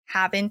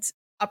haven't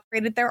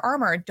upgraded their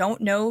armor, don't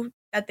know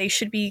that they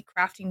should be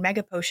crafting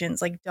mega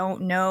potions, like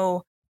don't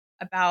know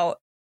about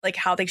like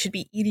how they should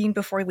be eating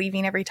before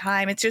leaving every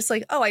time. It's just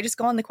like, oh, I just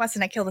go on the quest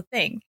and I kill the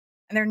thing.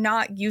 And they're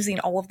not using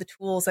all of the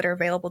tools that are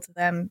available to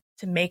them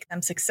to make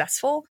them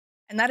successful.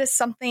 And that is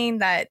something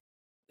that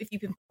if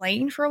you've been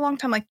playing for a long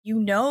time, like you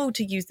know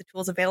to use the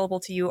tools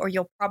available to you, or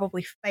you'll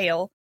probably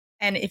fail.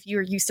 And if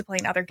you're used to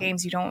playing other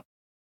games, you don't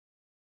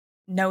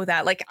know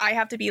that. Like I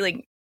have to be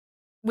like,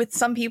 with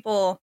some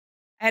people,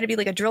 I had to be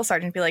like a drill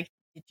sergeant, be like,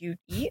 did you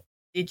eat?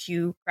 Did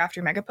you craft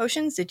your mega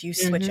potions? Did you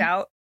switch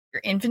out your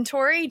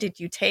inventory? Did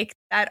you take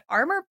that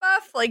armor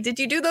buff? Like, did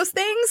you do those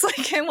things?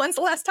 Like, and when's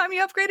the last time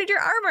you upgraded your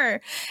armor?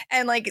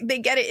 And like, they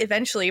get it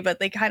eventually, but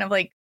they kind of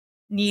like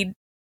need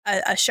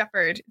a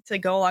shepherd to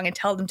go along and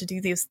tell them to do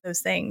those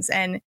things.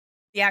 And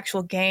the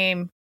actual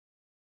game,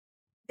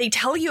 they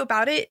tell you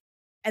about it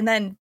and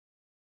then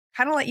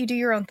kind of let you do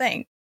your own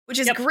thing, which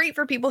is great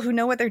for people who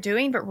know what they're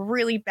doing, but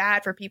really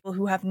bad for people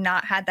who have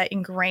not had that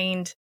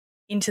ingrained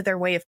into their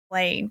way of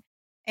playing.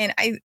 And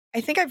I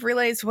think I've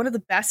realized one of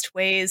the best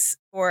ways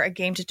for a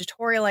game to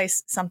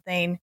tutorialize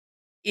something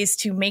is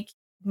to make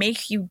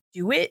you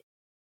do it,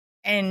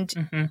 and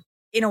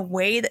in a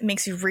way that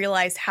makes you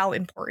realize how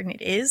important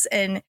it is.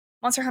 And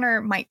Monster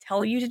Hunter might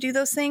tell you to do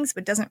those things,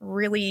 but doesn't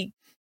really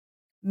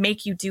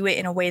make you do it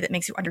in a way that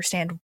makes you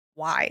understand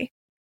why.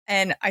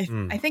 And I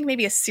think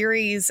maybe a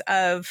series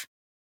of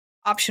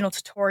optional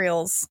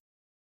tutorials,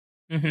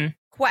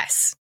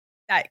 quests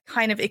that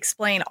kind of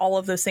explain all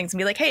of those things and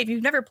be like, hey, if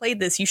you've never played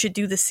this, you should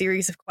do this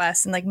series of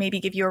quests, and like maybe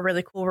give you a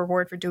really cool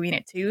reward for doing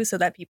it too, so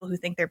that people who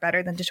think they're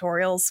better than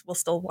tutorials will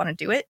still want to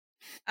do it.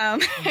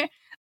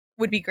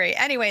 Would be great.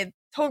 Anyway,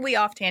 totally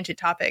off tangent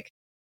topic.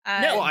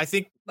 No, I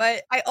think,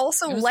 but I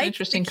also like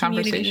interesting the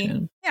community.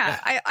 conversation.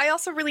 Yeah. I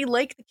also really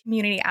like the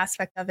community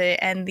aspect of it,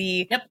 and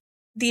the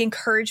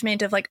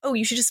encouragement of like, oh,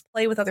 you should just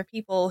play with other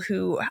people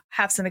who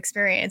have some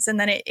experience. And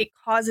then it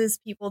causes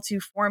people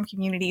to form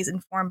communities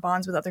and form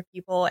bonds with other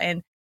people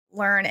and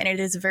learn. And it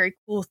is a very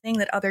cool thing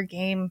that other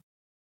game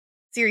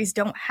series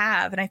don't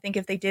have. And I think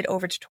if they did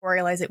over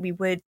tutorialize it, we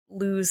would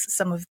lose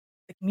some of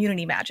the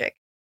community magic.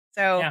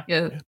 So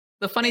yeah.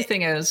 The funny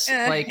thing is,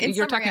 like,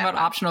 you're talking about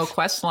optional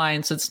quest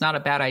lines. It's not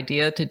a bad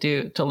idea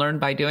to learn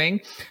by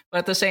doing. But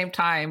at the same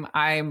time,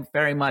 I'm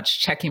very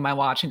much checking my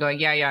watch and going,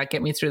 yeah,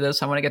 get me through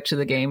this. I want to get to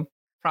the game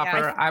proper.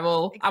 Yeah, I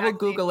will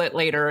Google it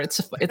later.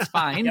 It's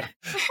fine.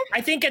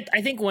 I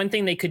think one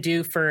thing they could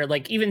do for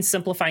like even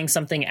simplifying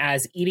something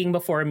as eating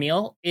before a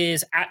meal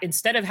is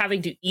instead of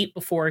having to eat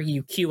before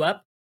you queue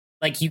up,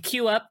 like you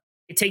queue up,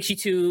 it takes you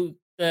to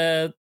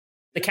the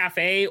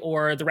cafe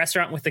or the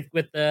restaurant with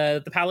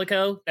the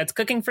palico that's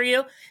cooking for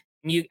you.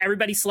 And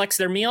everybody selects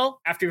their meal.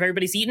 After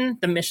everybody's eaten,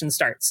 the mission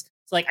starts.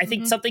 So like I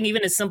think something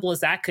even as simple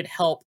as that could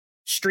help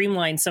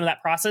streamline some of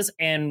that process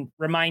and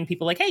remind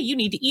people like, hey, you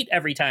need to eat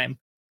every time.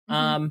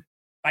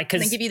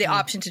 Because they give you the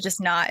option to just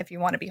not, if you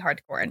want to be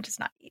hardcore and just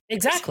not eat.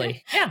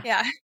 Exactly. Yeah.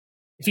 Yeah.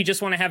 If you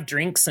just want to have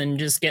drinks and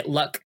just get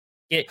luck,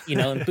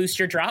 and boost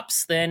your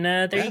drops, then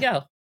there you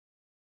go.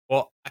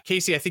 Well,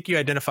 Casey, I think you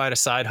identified a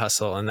side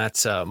hustle, and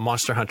that's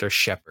Monster Hunter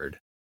Shepherd.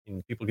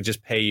 And people could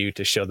just pay you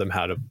to show them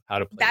how to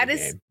play That the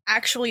is game.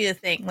 actually a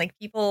thing. Like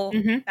people,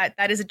 Mhm.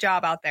 that is a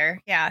job out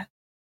there. Yeah.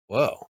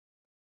 Whoa.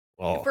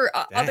 Well, For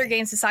other dang.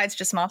 games besides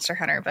just Monster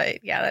Hunter.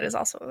 But yeah, that is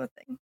also a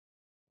thing.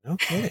 No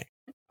kidding.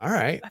 All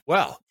right.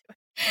 Well,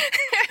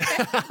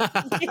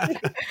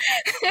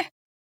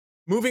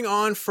 moving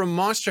on from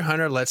Monster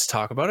Hunter, let's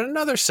talk about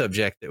another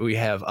subject that we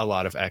have a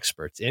lot of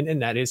experts in,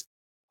 and that is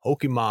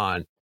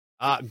Pokemon.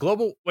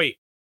 Global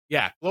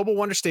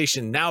Wonder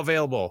Station now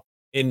available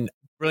in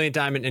Brilliant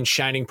Diamond and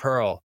Shining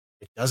Pearl.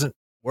 It doesn't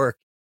work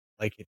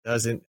like it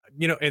doesn't,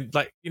 and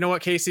like, you know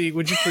what, Casey,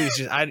 would you please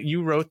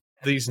you wrote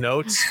these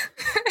notes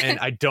and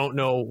I don't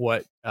know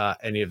what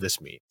any of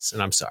this means,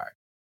 and I'm sorry.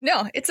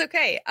 No, it's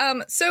okay.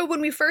 So when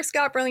we first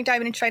got Brilliant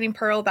Diamond and Shining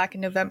Pearl back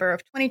in November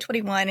of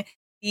 2021,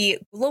 the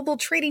global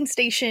trading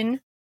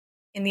station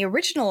in the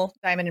original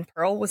Diamond and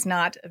Pearl was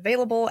not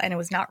available and it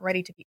was not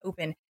ready to be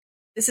open.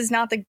 This is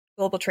not the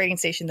global trading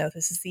station, though.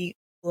 This is the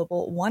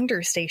Global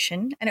Wonder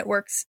Station, and it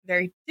works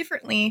very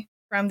differently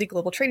from the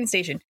global trading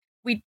station.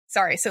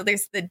 So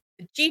there's the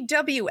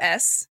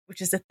GWS,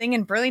 which is the thing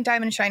in Brilliant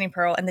Diamond and Shining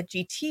Pearl, and the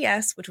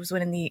GTS, which was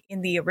in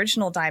the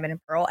original Diamond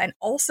and Pearl, and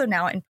also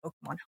now in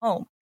Pokemon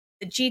Home.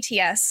 The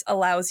GTS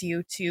allows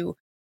you to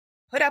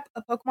put up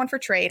a Pokemon for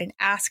trade and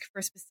ask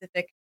for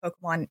specific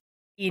Pokemon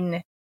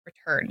in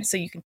return. So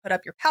you can put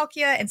up your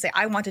Palkia and say,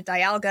 I want a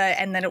Dialga,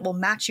 and then it will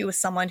match you with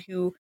someone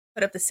who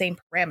put up the same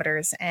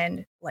parameters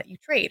and let you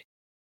trade.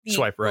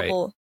 Swipe right.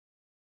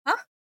 Huh?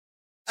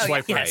 Oh,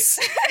 Swipe Yes.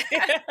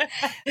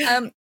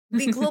 right.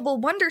 The Global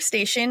Wonder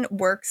Station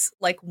works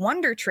like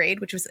Wonder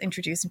Trade, which was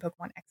introduced in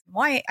Pokemon X and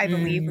Y, I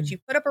believe, which you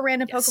put up a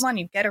random Yes. Pokemon,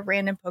 you get a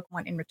random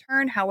Pokemon in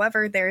return.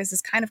 However, there is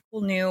this kind of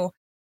cool new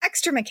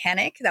extra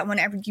mechanic that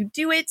whenever you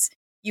do it,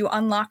 you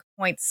unlock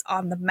points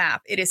on the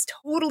map. It is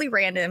totally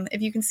random.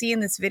 If you can see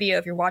in this video,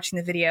 if you're watching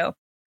the video,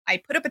 I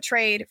put up a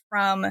trade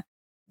from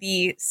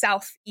the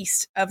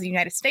southeast of the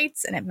United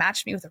States, and it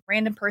matched me with a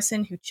random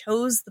person who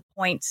chose the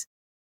point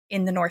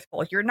in the North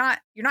Pole. You're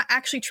not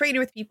actually trading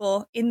with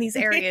people in these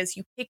areas.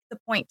 You pick the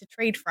point to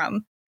trade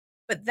from.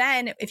 But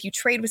then if you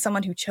trade with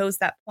someone who chose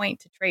that point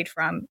to trade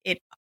from,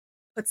 it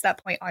puts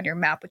that point on your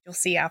map, which you'll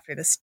see after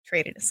this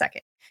trade in a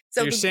second.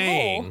 So you're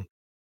saying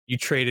you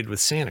traded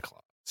with Santa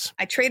Claus.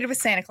 I traded with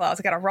Santa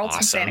Claus. I got a Ralts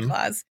from Santa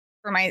Claus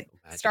for my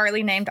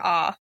starly named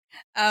Aw.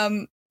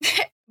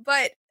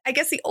 But I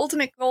guess the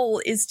ultimate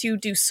goal is to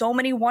do so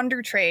many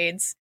wonder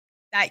trades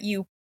that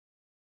you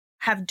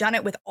have done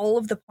it with all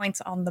of the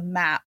points on the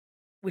map,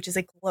 which is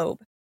a globe.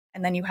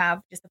 And then you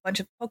have just a bunch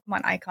of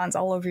Pokemon icons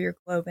all over your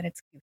globe, and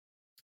it's cute.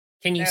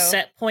 Can you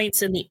set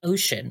points in the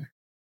ocean?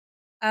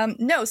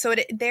 No, so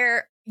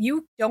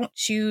you don't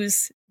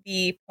choose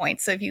the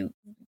points. So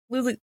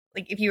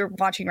if you're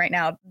watching right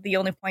now, the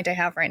only point I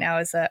have right now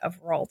is of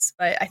Ralts.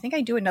 But I think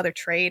I do another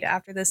trade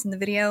after this in the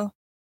video,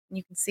 and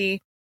you can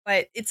see.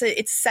 But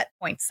it's set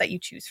points that you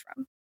choose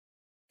from.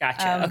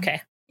 Gotcha.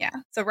 Okay. Yeah.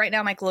 So right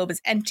now my globe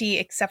is empty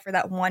except for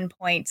that one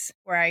point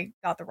where I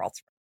got the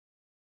Ralts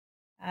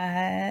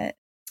from.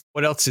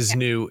 What else is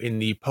new in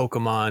the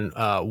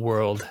Pokemon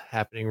world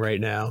happening right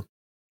now?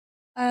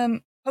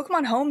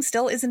 Pokemon Home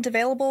still isn't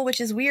available, which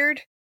is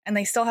weird, and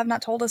they still have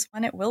not told us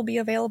when it will be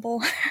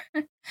available.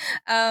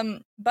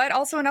 But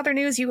also in other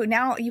news, you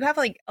have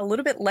like a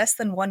little bit less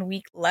than 1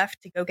 week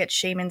left to go get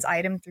Shaman's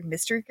item through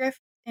Mystery Gift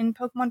in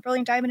Pokemon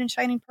Brilliant Diamond and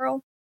Shining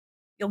Pearl.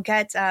 You'll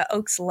get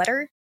Oak's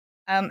letter.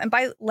 And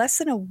by less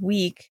than a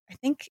week, I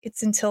think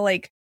it's until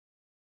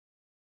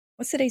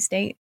what's today's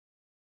date?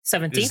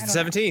 17th.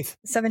 17th.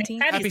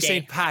 17th. Happy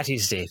St.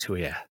 Patty's Day to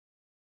you.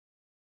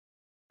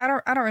 I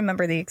don't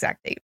remember the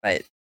exact date,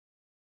 but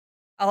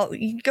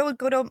you go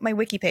to my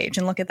wiki page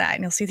and look at that,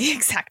 and you'll see the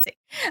exact date.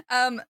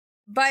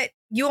 But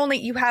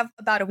you have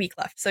about a week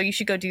left, so you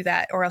should go do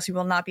that, or else you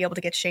will not be able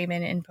to get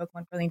Shaman in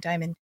Pokemon Brilliant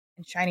Diamond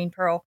and Shining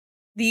Pearl.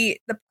 The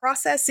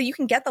process, so you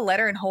can get the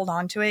letter and hold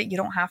on to it. You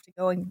don't have to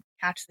go and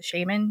catch the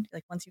Shaman.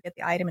 Like once you get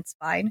the item, it's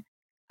fine.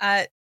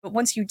 But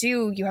once you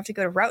do, you have to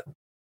go to Route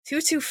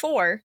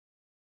 224,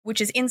 which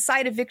is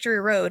inside of Victory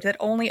Road, that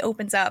only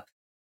opens up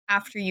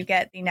after you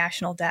get the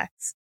National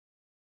Dex.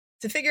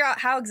 To figure out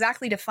how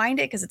exactly to find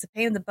it, because it's a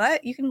pain in the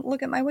butt, you can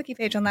look at my wiki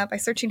page on that by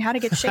searching how to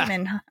get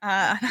Shaman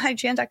on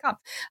IGN.com.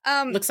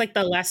 Looks like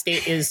the last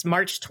date is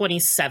March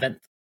 27th.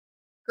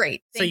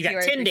 Great. So you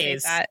got 10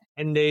 days. That.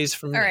 10 days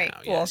from now. All right,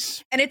 cool.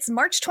 Yes. And it's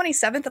March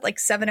 27th at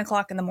 7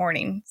 o'clock in the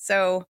morning.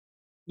 So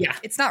yeah,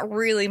 it's not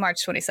really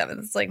March 27th.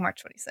 It's like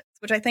March 26th,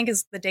 which I think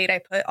is the date I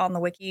put on the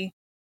wiki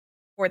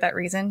for that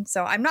reason.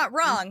 So I'm not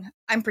wrong.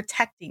 I'm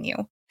protecting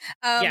you.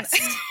 Yes.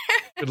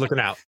 Good looking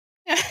out.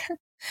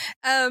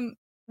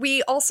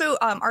 We also,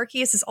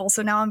 Arceus is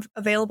also now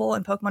available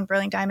in Pokemon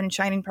Brilliant Diamond and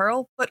Shining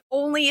Pearl, but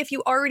only if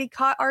you already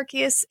caught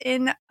Arceus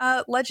in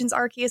Legends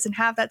Arceus and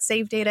have that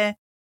save data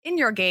in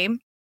your game.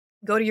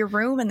 go to your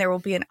room and there will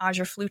be an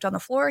Azure Flute on the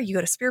floor. You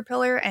go to Spear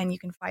Pillar and you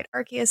can fight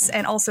Arceus.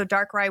 And also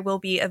Darkrai will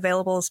be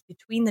available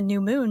between the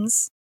new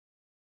moons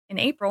in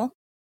April.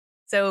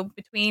 So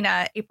between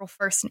April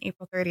 1st and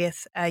April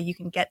 30th, you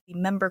can get the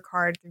member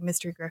card through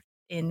Mystery Grift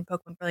in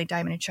Pokemon Brilliant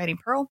Diamond and Shining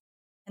Pearl.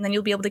 And then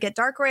you'll be able to get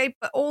Darkrai,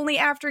 but only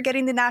after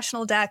getting the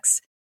National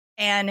Dex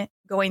and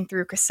going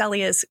through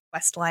Cresselia's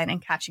quest line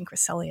and catching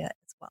Cresselia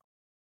as well.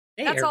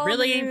 That's all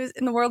really the news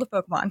in the world of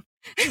Pokemon.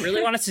 They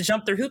really want us to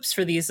jump through hoops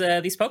for these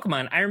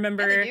Pokemon. I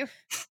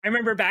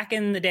remember back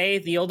in the day,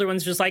 the older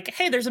ones just like,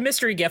 hey, there's a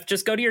mystery gift.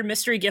 Just go to your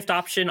mystery gift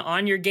option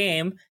on your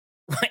game,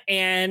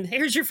 and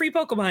here's your free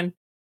Pokemon.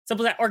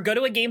 Simple as that. Or go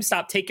to a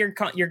GameStop, take your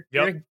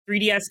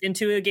 3DS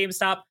into a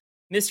GameStop,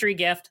 mystery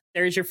gift.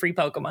 There's your free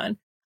Pokemon.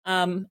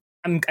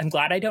 I'm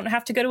glad I don't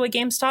have to go to a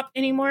GameStop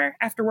anymore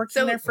after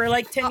working there for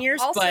like 10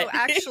 years. Also,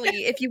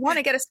 actually, if you want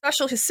to get a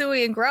special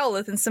Hisui and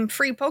Growlithe and some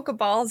free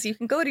Pokeballs, you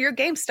can go to your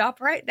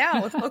GameStop right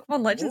now with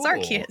Pokemon Legends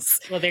Arceus.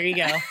 Well, there you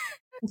go.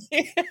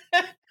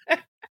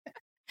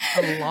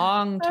 A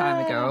long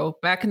time ago,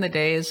 back in the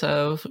days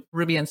of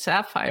Ruby and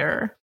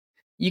Sapphire,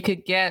 you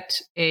could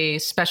get a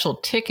special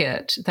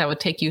ticket that would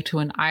take you to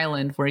an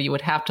island where you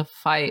would have to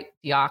fight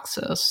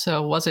Deoxys.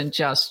 So it wasn't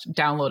just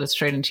downloaded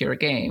straight into your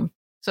game.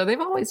 So they've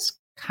always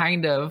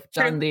kind of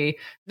done you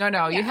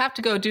have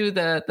to go do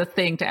the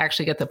thing to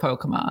actually get the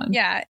Pokemon.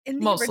 Yeah, in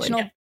the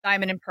original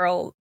Diamond and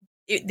Pearl,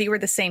 they were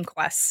the same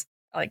quests,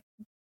 like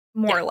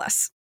more or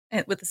less,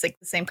 with the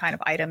same kind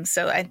of items.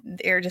 So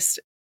they're just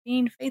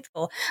being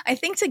faithful. I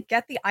think to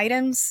get the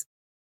items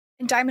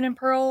in Diamond and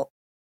Pearl,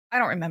 I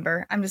don't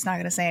remember. I'm just not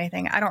going to say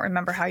anything. I don't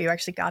remember how you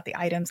actually got the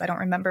items. I don't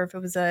remember if it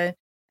was an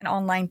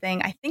online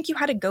thing. I think you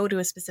had to go to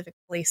a specific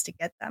place to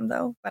get them,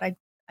 though, but I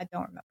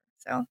don't remember.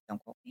 So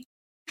don't quote me.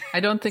 I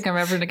don't think I'm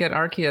ever going to get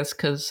Arceus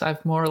because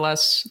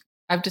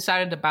I've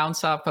decided to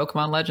bounce off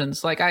Pokemon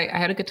Legends. Like I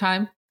had a good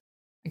time.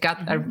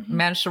 I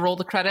managed to roll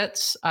the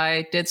credits.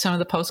 I did some of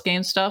the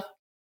post-game stuff.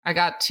 I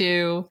got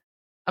to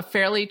a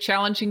fairly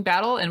challenging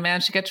battle and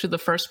managed to get through the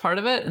first part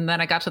of it. And then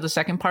I got to the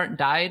second part and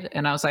died.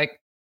 And I was like,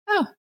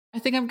 oh, I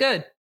think I'm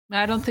good.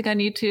 I don't think I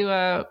need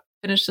to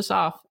finish this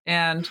off.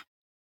 And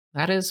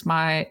that is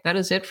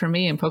it for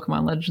me in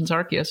Pokemon Legends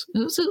Arceus.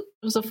 It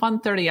was a fun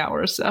 30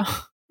 hours. So.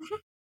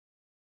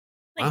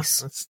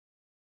 Nice. Wow, that's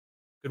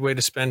a good way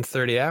to spend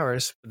 30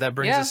 hours. But that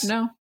brings us...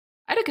 I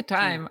had a good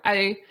time.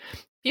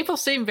 People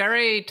seem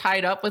very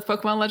tied up with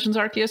Pokemon Legends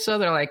Arceus, so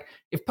they're like,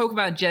 if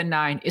Pokemon Gen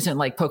 9 isn't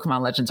like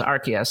Pokemon Legends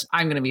Arceus,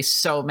 I'm going to be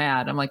so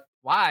mad. I'm like,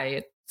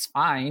 why? It's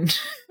fine.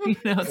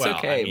 It's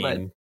okay. I mean, but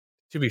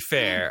to be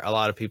fair, a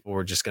lot of people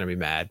were just going to be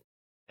mad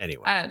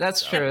anyway.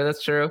 That's true.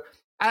 That's true.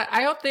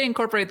 I hope they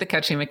incorporate the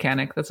catching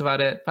mechanic. That's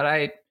about it.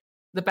 But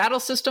the battle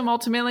system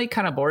ultimately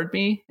kind of bored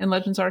me in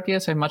Legends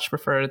Arceus. I much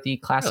prefer the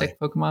classic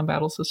Pokemon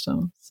battle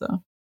system.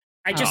 So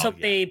I just hope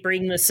they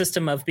bring the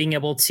system of being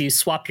able to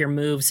swap your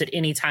moves at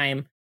any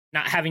time,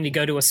 not having to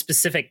go to a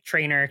specific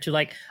trainer to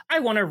like,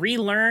 I want to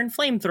relearn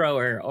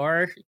Flamethrower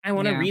or I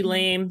want to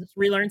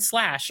relearn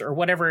Slash or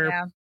whatever.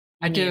 Yeah.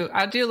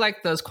 I do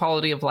like those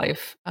quality of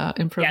life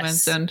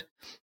improvements. Yes. And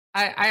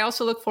I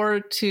also look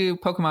forward to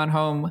Pokemon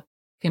Home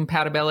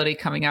compatibility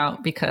coming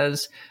out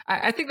because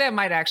I think that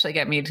might actually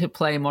get me to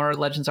play more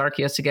Legends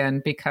Arceus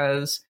again,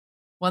 because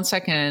once I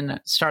can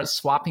start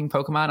swapping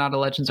Pokemon out of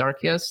Legends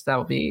Arceus, that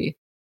will be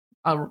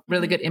a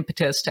really good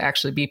impetus to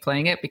actually be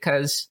playing it,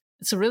 because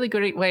it's a really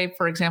great way,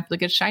 for example, to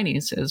get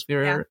shinies, as we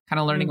were kind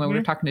of learning when we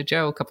were talking to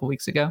Joe a couple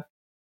weeks ago.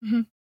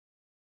 Mm-hmm.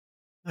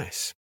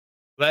 Nice.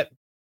 That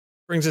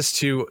brings us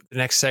to the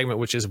next segment,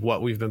 which is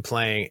what we've been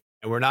playing.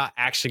 And we're not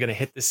actually going to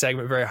hit this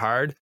segment very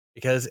hard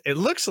because it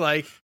looks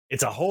like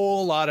it's a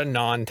whole lot of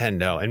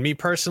Nintendo. And me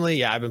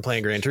personally, I've been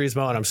playing Gran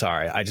Turismo, and I'm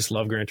sorry, I just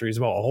love Gran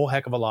Turismo a whole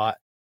heck of a lot.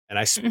 And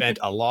I spent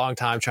a long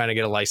time trying to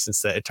get a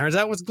license that it turns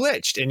out was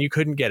glitched and you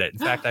couldn't get it. In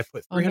fact, I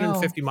put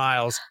 350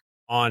 miles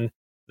on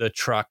the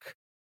truck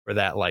for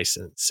that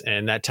license.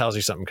 And that tells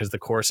you something because the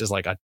course is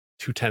like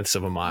 0.2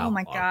 of a mile. Oh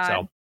my God.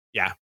 So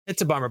yeah,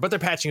 it's a bummer, but they're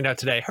patching it out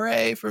today.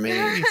 Hooray for me.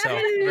 So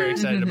I'm very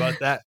excited about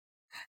that.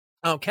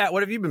 Oh, Kat,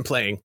 what have you been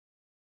playing?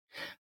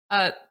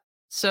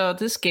 So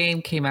this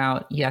game came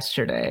out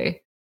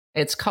yesterday.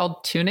 It's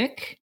called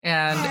Tunic,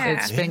 and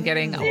it's been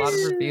getting a lot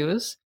of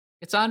reviews.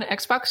 It's on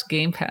Xbox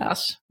Game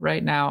Pass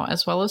right now,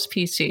 as well as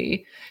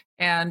PC.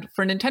 And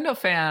for Nintendo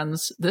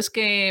fans, this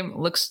game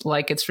looks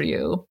like it's for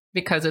you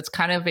because it's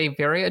kind of a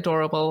very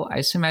adorable,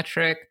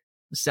 isometric,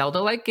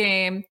 Zelda-like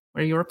game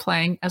where you are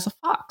playing as a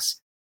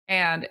fox.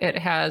 And it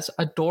has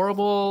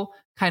adorable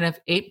kind of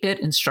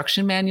 8-bit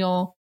instruction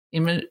manual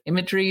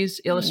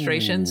imageries,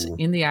 illustrations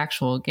in the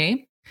actual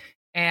game.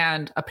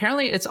 And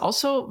apparently it's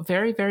also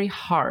very, very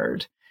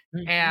hard.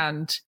 Mm-hmm.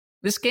 And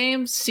this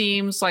game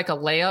seems like a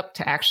layup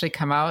to actually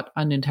come out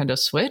on Nintendo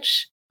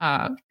Switch.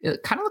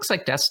 It kind of looks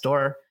like Death's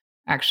Door,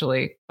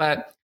 actually.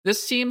 But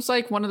this seems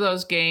like one of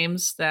those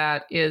games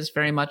that is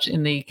very much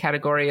in the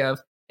category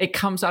of it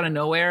comes out of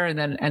nowhere and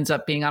then ends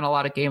up being on a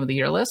lot of Game of the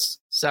Year lists.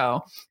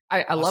 So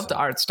I love the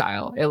art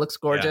style. It looks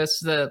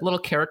gorgeous. Yeah. The little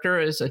character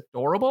is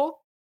adorable.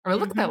 I mean,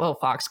 look at that little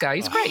fox guy.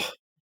 He's great.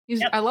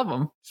 Yep. I love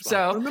him. Just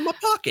wanna put So him in my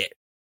pocket.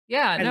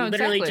 yeah, I no,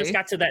 literally exactly. just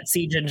got to that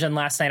siege engine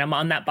last night. I'm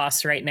on that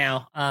boss right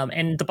now.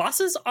 And the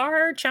bosses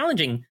are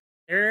challenging.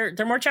 They're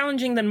more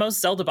challenging than most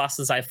Zelda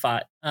bosses I've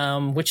fought,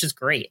 which is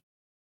great.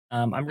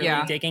 I'm really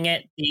Yeah. digging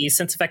it. The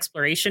sense of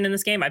exploration in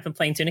this game. I've been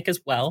playing Tunic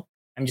as well.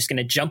 I'm just going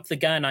to jump the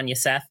gun on you,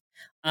 Seth,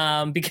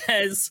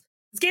 because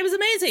this game is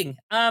amazing.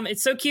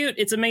 It's so cute.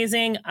 It's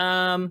amazing.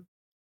 The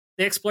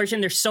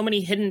exploration. There's so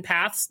many hidden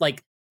paths,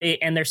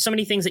 and there's so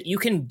many things that you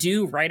can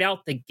do right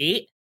out the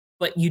gate,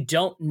 but you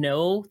don't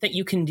know that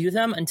you can do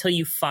them until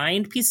you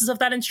find pieces of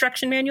that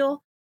instruction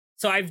manual.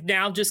 So I've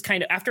now just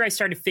kind of, after I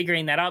started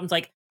figuring that out, I'm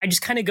like, I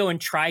just kind of go and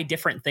try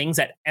different things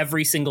at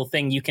every single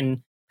thing you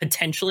can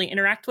potentially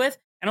interact with.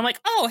 And I'm like,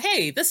 oh,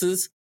 hey, this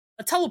is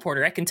a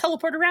teleporter. I can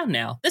teleport around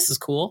now. This is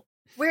cool.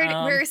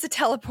 Where is the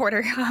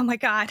teleporter? Oh my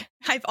God.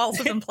 I've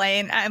also been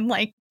playing. I'm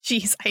like,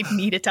 geez, I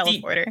need a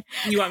teleporter.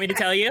 You want me to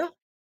tell you?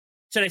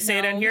 Should I say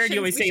it No, on we here? Or do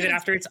you want me to shouldn't- save it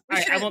afterwards? We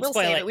I shouldn't- won't we'll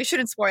spoil save it. We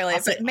shouldn't spoil it.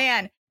 I'll say- But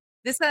man,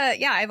 this,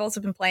 I've also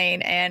been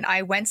playing and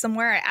I went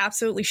somewhere I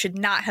absolutely should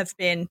not have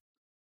been.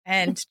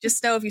 And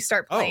just know if you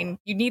start playing,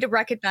 you need to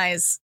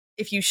recognize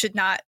if you should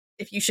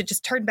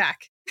just turn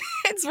back.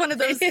 It's one of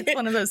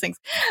those things.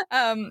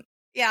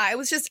 Yeah, I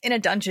was just in a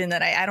dungeon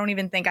that I don't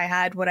even think I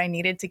had what I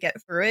needed to get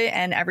through it,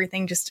 and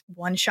everything just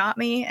one shot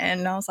me.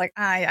 And I was like,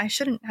 I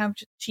shouldn't have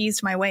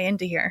cheesed my way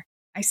into here.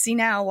 I see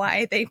now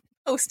why they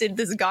posted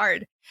this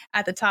guard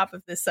at the top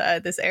of this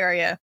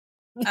area.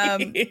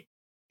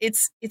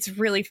 It's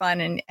really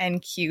fun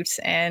and cute,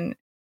 and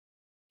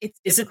it's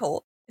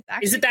difficult.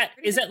 Is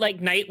it like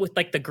Knight with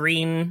like the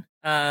green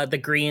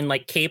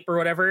like cape or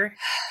whatever,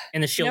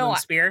 and the shield and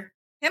spear?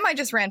 Him, I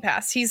just ran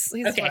past. He's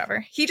Okay.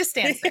 whatever. He just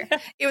stands there.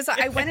 It was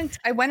I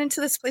went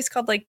into this place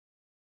called like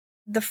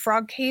the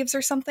Frog Caves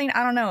or something.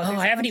 I don't know. Oh,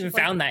 I haven't even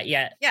found that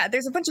yet. Yeah,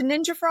 there's a bunch of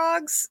ninja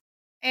frogs,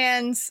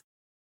 and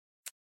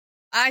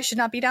I should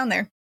not be down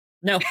there.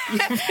 No.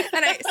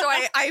 And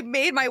I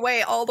made my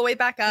way all the way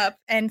back up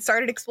and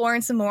started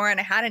exploring some more. And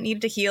I hadn't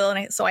needed to heal,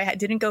 and so I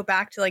didn't go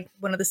back to like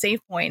one of the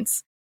save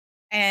points.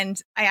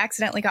 And I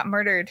accidentally got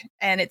murdered,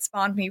 and it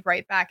spawned me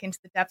right back into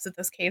the depths of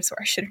those caves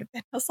where I shouldn't have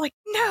been. I was like,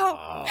 no.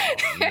 Oh,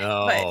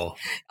 no.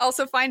 But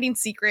also finding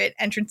secret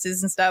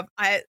entrances and stuff,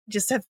 I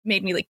just have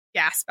made me like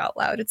gasp out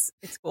loud. It's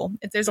cool.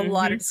 There's a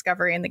lot of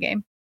discovery in the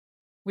game.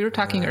 We were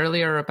talking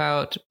earlier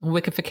about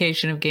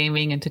wickification of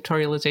gaming and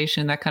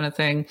tutorialization, that kind of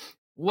thing.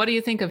 What do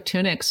you think of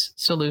Tunic's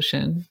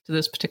solution to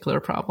this particular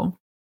problem?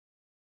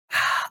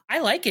 I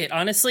like it.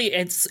 Honestly,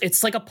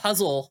 it's like a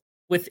puzzle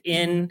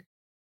within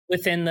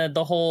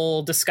the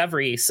whole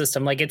discovery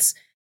system. Like, it's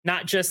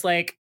not just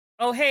like,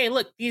 oh, hey,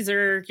 look, these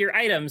are your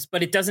items,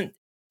 but it doesn't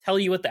tell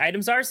you what the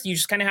items are. So you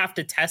just kind of have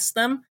to test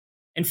them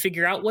and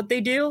figure out what they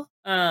do,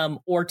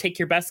 or take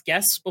your best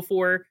guess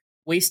before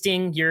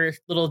wasting your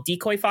little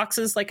decoy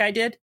foxes like I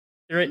did.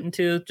 Threw it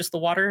into just the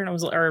water, and I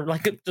was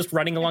just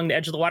running along the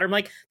edge of the water. I'm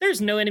like,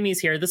 there's no enemies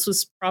here. This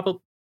was probably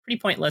pretty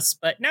pointless,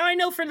 but now I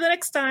know for the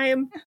next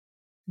time.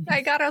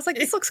 I was like,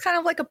 this looks kind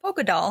of like a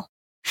polka doll.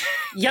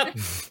 Yep.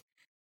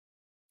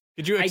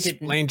 Could you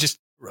explain just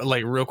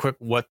like real quick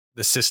what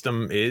the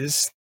system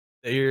is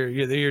that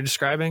you're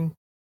describing?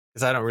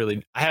 Because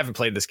I haven't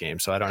played this game,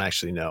 so I don't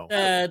actually know.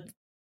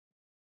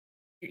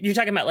 You're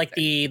talking about like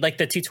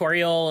the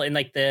tutorial and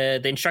like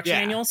the instruction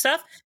manual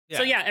stuff. Yeah.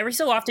 So yeah, every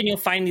so often you'll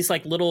find these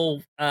like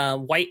little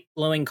white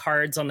glowing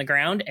cards on the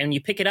ground, and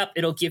you pick it up,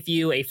 it'll give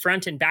you a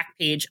front and back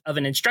page of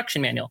an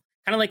instruction manual,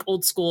 kind of like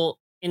old school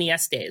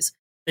NES days.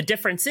 The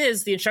difference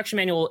is the instruction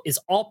manual is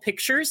all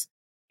pictures,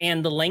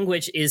 and the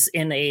language is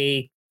in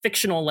a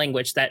fictional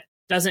language that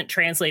doesn't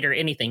translate or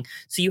anything.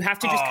 So you have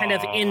to just kind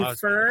of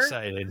infer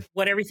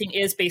what everything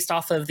is based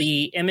off of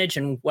the image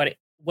and what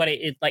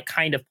it like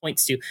kind of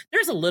points to.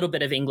 There's a little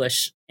bit of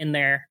English in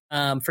there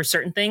for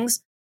certain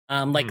things.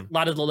 Like a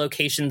lot of the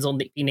locations will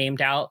be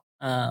named out.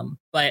 But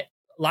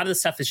a lot of the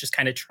stuff is just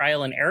kind of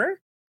trial and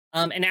error.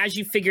 And as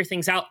you figure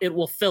things out, it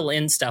will fill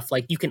in stuff.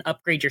 Like you can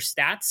upgrade your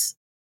stats.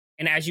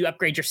 And as you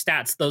upgrade your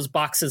stats, those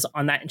boxes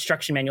on that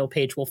instruction manual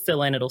page will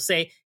fill in. It'll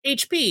say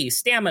HP,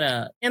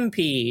 stamina,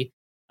 MP,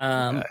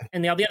 and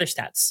all the other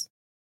stats.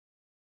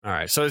 All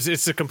right. So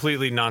it's a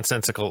completely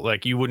nonsensical,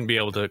 like you wouldn't be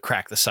able to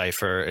crack the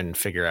cipher and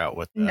figure out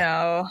what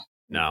No.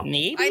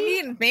 Maybe? I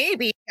mean,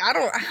 maybe. I'm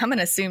going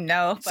to assume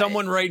no.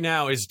 Someone right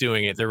now is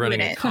doing it. They're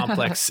running a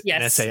complex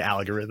Yes. NSA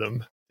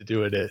algorithm to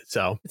do it.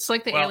 So it's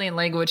like the alien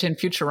language in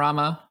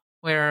Futurama,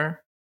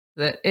 where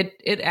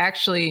it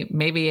actually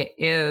maybe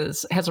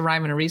has a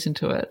rhyme and a reason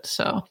to it.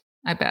 So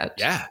I bet.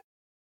 Yeah.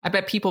 I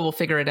bet people will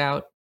figure it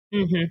out.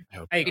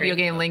 Mm-hmm. I agree. Video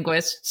game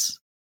linguists.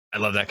 I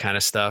love that kind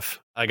of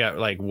stuff. I got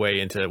like way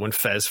into it when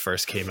Fez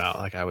first came out.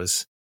 Like I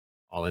was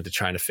all into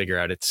trying to figure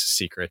out its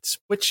secrets,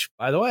 which,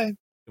 by the way, you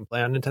can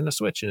play on Nintendo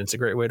Switch, and it's a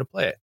great way to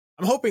play it.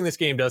 I'm hoping this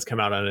game does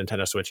come out on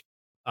Nintendo Switch,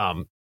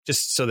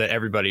 just so that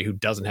everybody who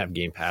doesn't have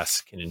Game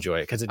Pass can enjoy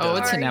it. Because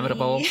it's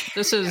inevitable.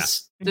 This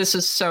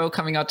is so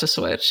coming out to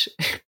Switch.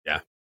 Yeah,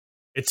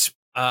 it's.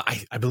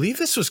 I believe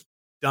this was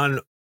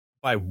done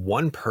by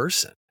one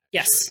person.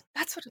 Yes,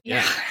 that's what.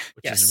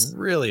 Which is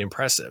really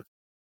impressive.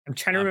 I'm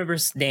trying to remember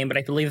his name, but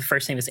I believe the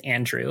first name is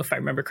Andrew, if I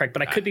remember correct.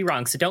 But I could be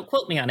wrong, so don't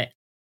quote me on it.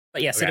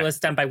 But yes, Okay. it was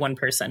done by one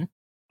person.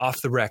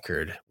 Off the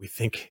record, we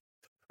think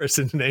the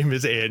person's name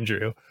is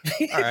Andrew.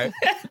 All right.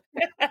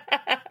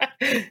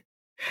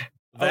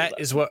 That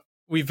is what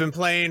we've been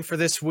playing for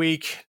this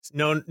week.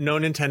 No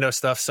Nintendo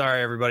stuff.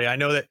 Sorry, everybody. I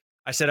know that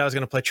I said I was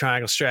going to play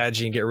Triangle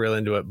Strategy and get real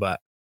into it, but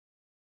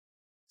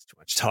it's too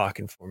much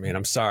talking for me, and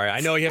I'm sorry.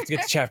 I know you have to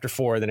get to chapter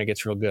 4, then it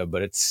gets real good,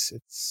 but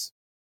it's.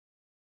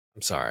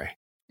 I'm sorry.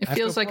 It I have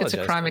to feels like it's a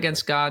apologize crime for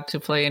against God to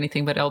play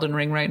anything but Elden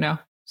Ring right now.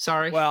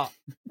 Sorry. Well,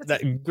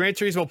 that Gran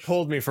Turismo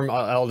pulled me from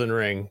Elden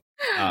Ring.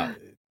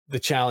 The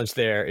challenge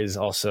there is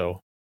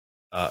also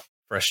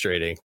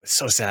frustrating. It's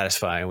so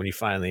satisfying when you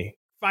finally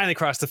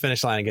cross the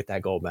finish line and get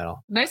that gold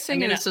medal. Nice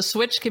thing is the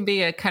Switch can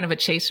be a kind of a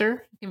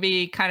chaser. It can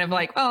be kind of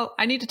like, oh,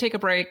 I need to take a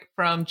break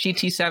from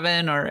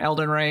GT7 or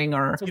Elden Ring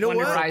or It's a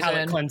wonderful palate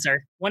Horizon.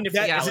 cleanser. Wonderful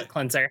palate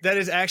cleanser. That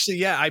is actually,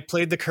 yeah, I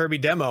played the Kirby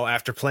demo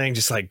after playing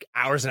just like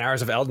hours and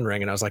hours of Elden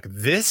Ring, and I was like,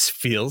 this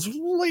feels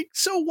like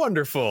so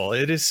wonderful.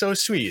 It is so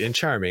sweet and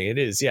charming. It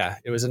is, yeah.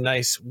 It was a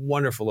nice,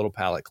 wonderful little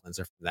palate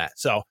cleanser from that.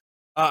 So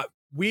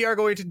we are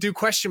going to do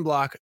Question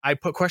Block. I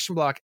put Question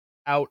Block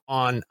out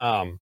on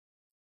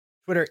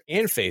Twitter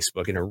and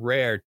Facebook in a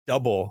rare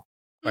double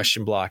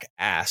Question Block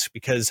ask,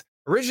 because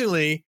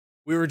originally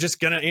we were just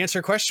going to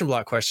answer Question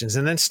Block questions,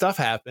 and then stuff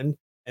happened.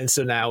 And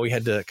so now we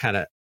had to kind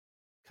of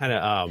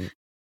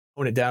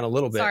tone it down a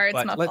little bit. Sorry, it's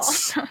but my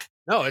fault.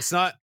 No, it's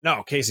not.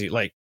 No, Casey,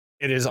 like,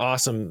 it is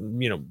awesome,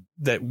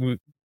 that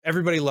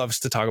everybody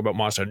loves to talk about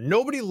Monster Hunter.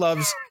 Nobody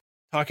loves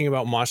talking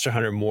about Monster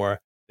Hunter more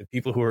than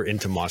people who are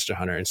into Monster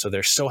Hunter. And so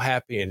they're so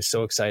happy and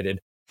so excited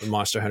when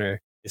Monster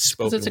Hunter is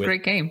spoken It's a with.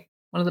 great game.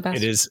 One of the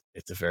best.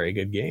 It's a very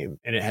good game,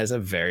 and it has a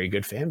very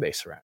good fan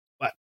base around it.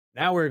 But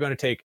now we're going to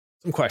take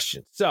some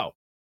questions. So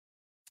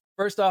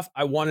first off,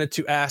 I wanted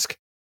to ask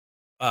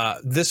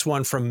this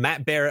one from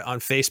Matt Barrett on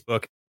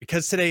Facebook,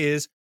 because today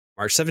is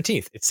March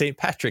 17th. It's St.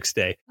 Patrick's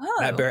Day. Oh.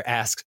 Matt Barrett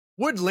asks,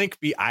 would Link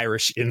be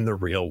Irish in the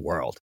real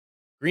world?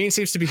 Green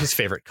seems to be his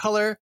favorite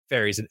color.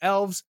 Fairies and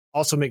elves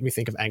also make me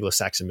think of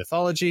Anglo-Saxon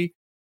mythology,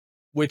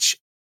 which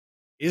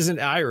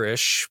isn't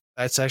Irish.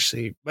 That's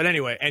actually, but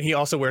anyway, and he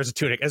also wears a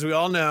tunic. As we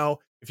all know,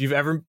 if you've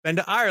ever been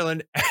to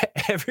Ireland,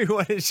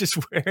 everyone is just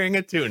wearing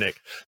a tunic.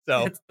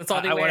 So that's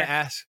all they I wear. want to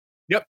ask.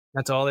 Yep,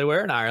 that's all they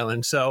wear in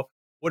Ireland. So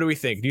what do we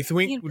think?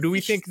 Do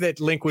we think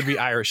that Link would be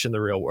Irish in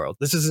the real world?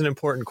 This is an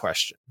important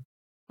question.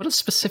 What a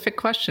specific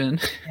question.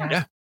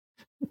 Yeah,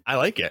 I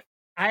like it.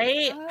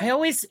 I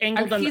always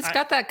angled on. He's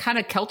got that kind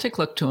of Celtic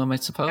look to him, I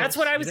suppose. That's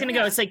what I was going to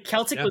go. It's like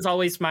Celtic was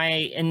always my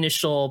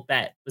initial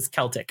bet, was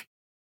Celtic.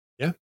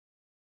 Yeah,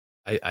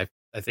 I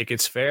think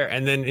it's fair.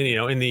 And then,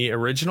 in the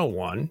original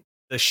one,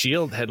 the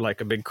shield had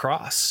like a big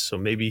cross. So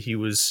maybe he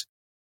was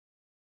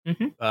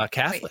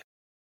Catholic. Wait.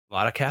 A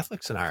lot of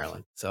Catholics in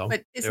Ireland. So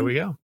But there we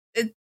go.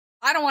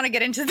 I don't want to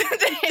get into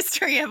the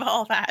history of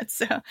all that.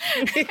 So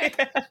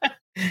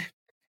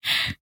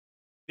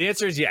The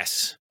answer is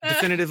yes.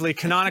 Definitively,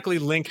 canonically,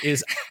 Link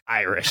is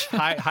Irish.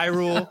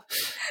 Hyrule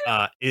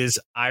is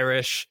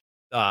Irish.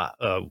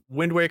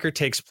 Wind Waker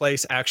takes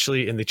place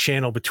actually in the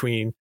channel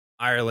between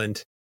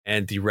Ireland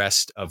and the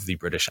rest of the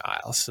British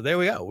Isles. So there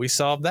we go. We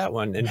solved that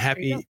one. And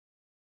happy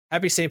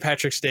St.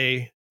 Patrick's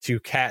Day to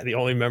Kat, the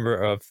only member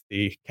of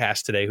the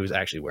cast today who's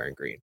actually wearing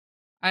green.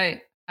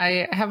 I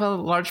have a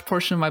large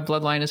portion of my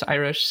bloodline is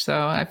Irish,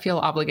 so I feel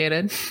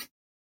obligated.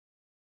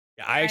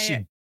 Yeah, I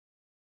actually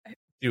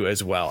do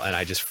as well, and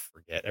I just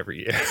forget every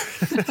year.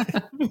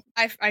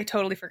 I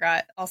totally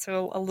forgot.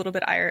 Also a little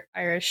bit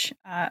Irish.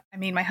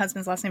 My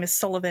husband's last name is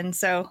Sullivan,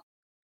 so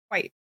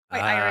quite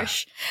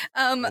Irish.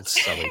 Old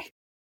Sully.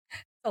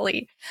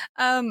 Sully.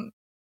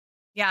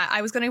 Yeah,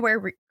 I was going to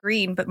wear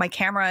green, but my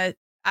camera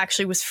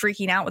actually was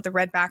freaking out with the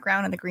red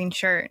background and the green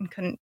shirt and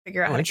couldn't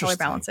figure out how to color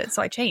balance it,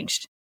 so I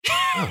changed.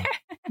 Oh.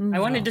 I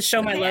wanted to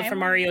show my love for I'm-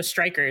 Mario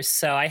Strikers,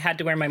 so I had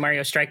to wear my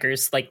Mario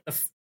Strikers like the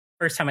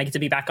first time I get to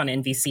be back on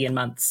NVC in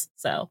months.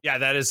 So Yeah,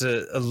 that is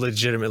a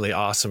legitimately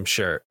awesome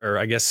shirt. Or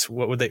I guess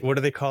what do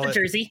they call a it?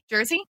 jersey.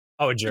 Jersey?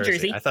 Oh, a jersey.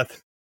 jersey. I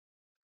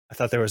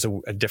thought there was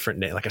a different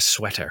name, like a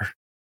sweater.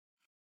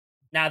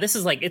 Now this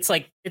is like it's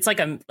like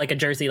a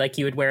jersey like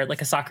you would wear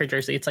like a soccer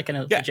jersey. It's like a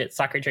legit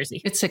soccer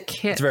jersey. It's a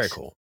kit. It's very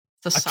cool.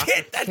 It's a soccer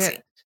kit, that's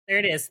it. There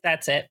it is.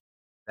 That's it.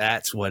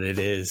 That's what it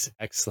is.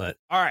 Excellent.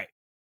 All right.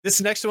 This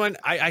next one,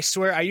 I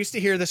swear, I used to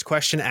hear this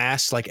question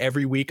asked like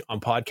every week on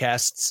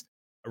podcasts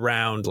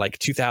around like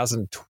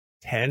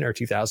 2010 or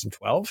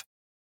 2012.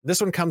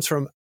 This one comes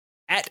from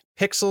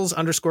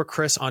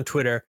 @pixels_Chris on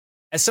Twitter.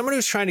 As someone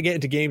who's trying to get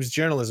into games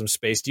journalism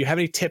space, do you have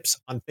any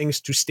tips on things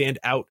to stand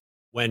out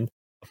when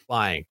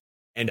applying?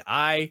 And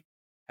I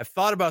have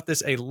thought about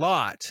this a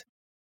lot,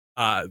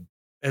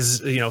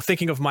 as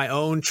thinking of my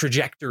own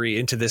trajectory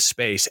into this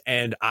space,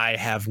 and I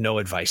have no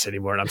advice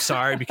anymore. And I'm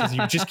sorry, because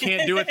you just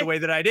can't do it the way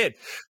that I did.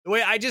 The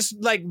way I just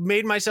like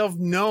made myself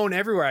known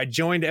everywhere. I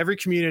joined every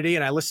community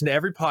and I listened to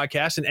every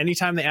podcast. And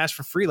anytime they asked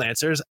for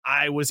freelancers,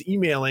 I was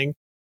emailing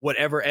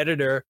whatever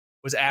editor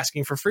was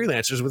asking for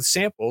freelancers with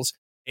samples.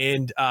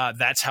 And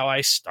that's how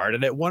I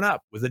started at 1UP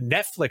with a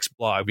Netflix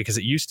blog, because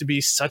it used to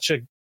be such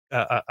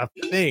a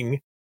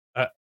thing,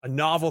 a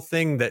novel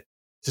thing that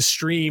to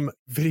stream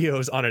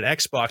videos on an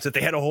Xbox, that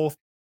they had a whole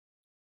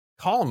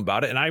column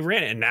about it, and I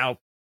ran it, and now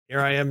here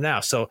I am now.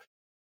 So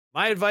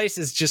my advice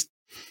is just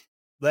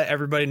let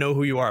everybody know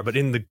who you are, but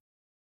in the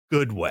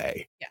good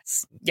way.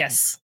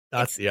 Yes.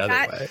 Not the other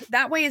way.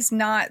 That way is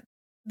not,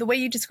 the way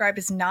you described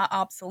is not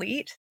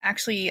obsolete.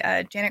 Actually,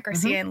 Janet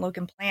Garcia and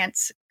Logan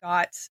Plant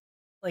got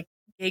like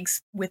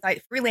gigs with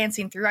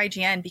freelancing through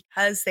IGN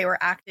because they were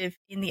active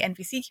in the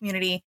NVC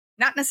community,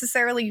 not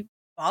necessarily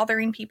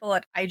bothering people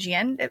at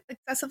IGN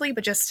excessively,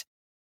 but just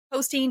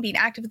posting, being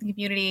active in the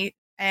community.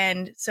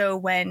 And so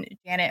when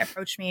Janet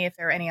approached me if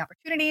there are any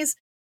opportunities,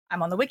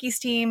 I'm on the Wikis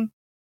team.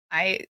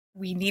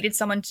 We needed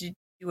someone to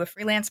do a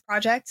freelance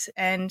project,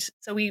 and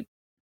so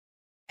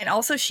and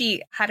also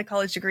she had a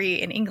college degree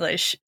in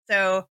English,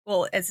 so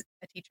as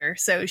a teacher,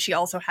 so she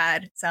also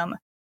had some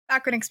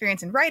background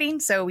experience in writing.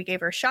 So we gave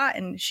her a shot,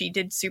 and she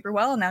did super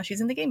well. And now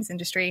she's in the games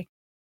industry.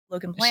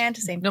 Logan Plant,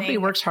 same thing. Nobody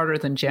works harder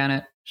than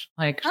Janet.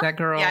 Like that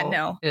girl,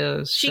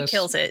 she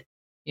kills it.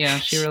 Yeah,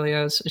 she really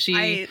is.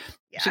 She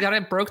got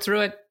it, broke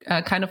through it.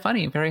 Kind of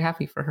funny. Very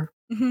happy for her.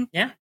 Mm-hmm.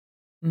 Yeah.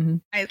 Mm-hmm.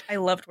 I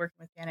loved working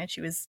with Janet.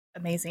 She was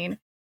amazing.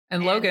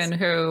 And Logan,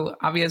 who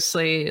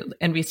obviously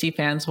NVC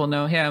fans will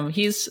know him,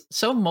 he's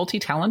so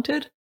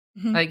multi-talented.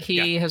 Mm-hmm. Like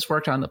he has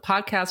worked on the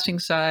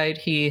podcasting side.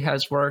 He's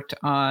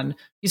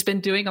been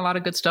doing a lot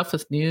of good stuff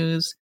with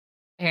news.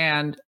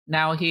 And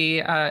now he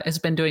has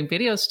been doing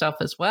video stuff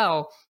as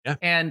well. Yeah.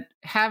 And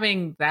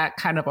having that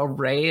kind of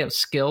array of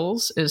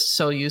skills is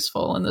so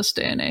useful in this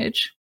day and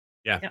age.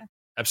 Yeah.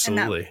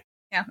 Absolutely.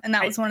 And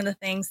that was one of the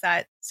things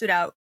that stood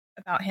out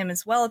about him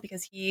as well,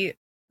 because he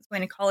was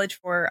going to college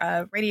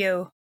for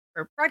radio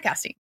for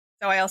broadcasting.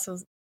 So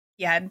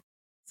he had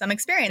some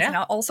experience, and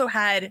I also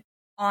had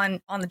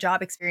on the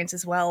job experience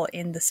as well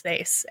in the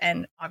space,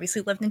 and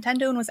obviously loved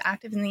Nintendo and was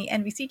active in the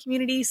NVC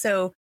community.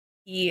 So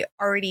he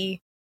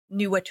already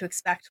knew what to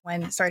expect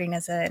when starting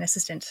as an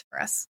assistant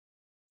for us.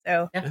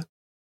 So not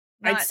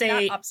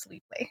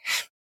obsolete way.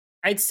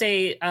 I'd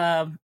say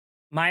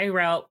my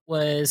route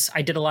was,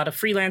 I did a lot of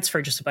freelance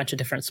for just a bunch of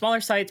different smaller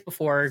sites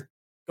before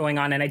going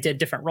on, and I did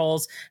different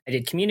roles. I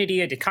did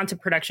community, I did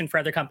content production for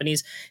other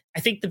companies. I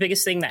think the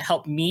biggest thing that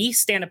helped me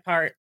stand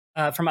apart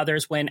from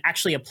others when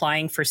actually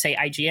applying for, say,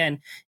 IGN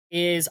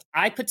is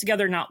I put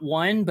together not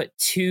one, but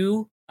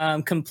two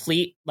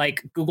complete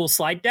like Google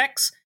slide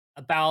decks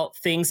about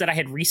things that I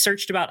had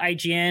researched about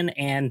IGN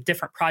and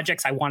different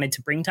projects I wanted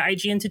to bring to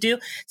IGN to do.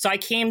 So I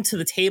came to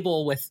the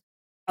table with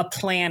a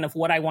plan of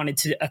what I wanted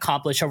to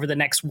accomplish over the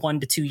next 1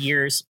 to 2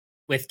 years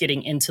with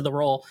getting into the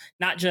role,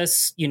 not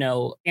just,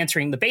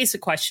 answering the basic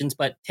questions,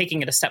 but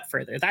taking it a step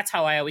further. That's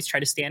how I always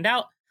try to stand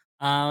out.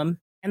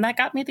 And that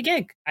got me the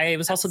gig. I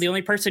was also the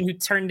only person who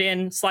turned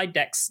in slide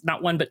decks,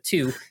 not one, but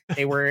two.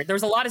 There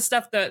was a lot of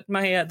stuff that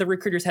the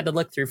recruiters had to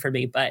look through for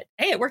me, but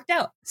hey, it worked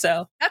out.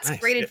 So that's nice.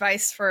 Great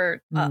advice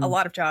for a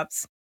lot of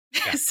jobs.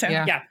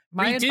 Yeah.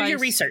 Do your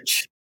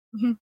research.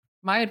 Mm-hmm.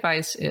 My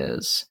advice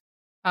is,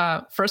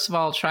 first of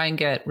all, try and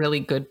get really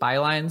good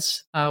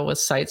bylines with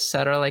sites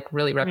that are like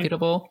really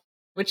reputable,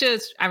 which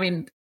is,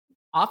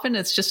 often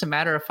it's just a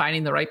matter of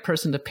finding the right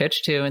person to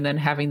pitch to and then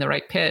having the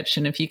right pitch.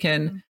 And if you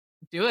can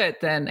do it,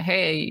 then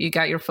hey, you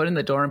got your foot in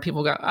the door and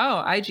people go,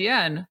 oh,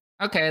 IGN.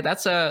 Okay,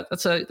 that's a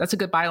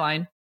good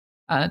byline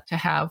to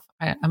have.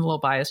 I'm a little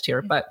biased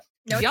here, but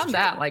beyond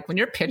that, like when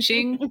you're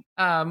pitching,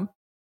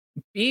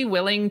 be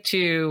willing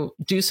to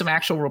do some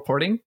actual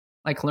reporting,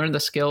 like learn the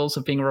skills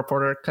of being a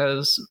reporter,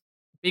 because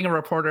being a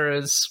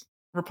reporter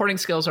reporting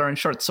skills are in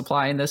short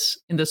supply in this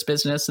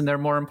business, and they're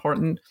more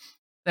important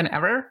than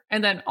ever.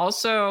 And then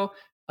also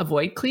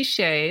avoid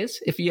cliches.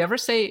 If you ever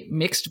say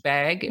mixed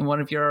bag in one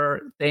of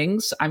your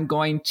things, I'm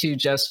going to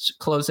just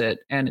close it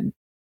and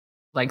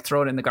like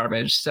throw it in the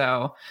garbage.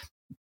 So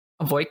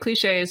avoid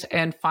cliches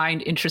and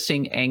find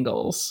interesting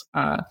angles.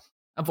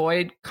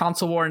 Avoid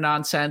console war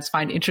nonsense.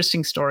 Find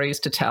interesting stories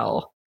to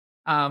tell.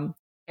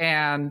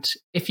 And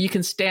if you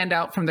can stand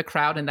out from the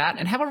crowd in that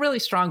and have a really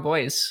strong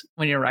voice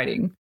when you're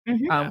writing,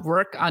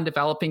 work on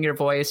developing your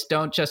voice.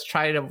 Don't just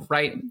try to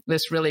write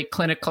this really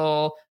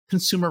clinical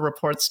consumer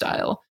report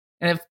style.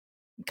 And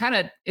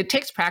it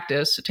takes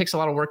practice. It takes a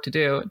lot of work to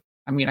do.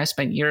 I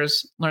spent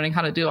years learning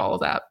how to do all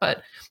of that.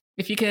 But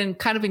if you can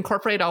kind of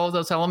incorporate all of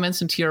those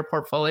elements into your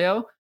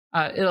portfolio,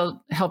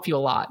 it'll help you a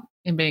lot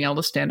in being able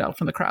to stand out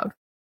from the crowd.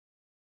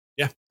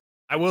 Yeah.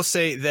 I will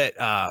say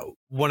that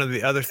one of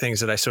the other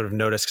things that I sort of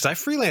noticed, because I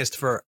freelanced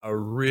for a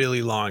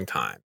really long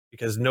time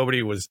because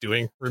nobody was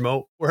doing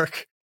remote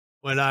work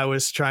when I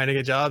was trying to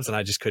get jobs, and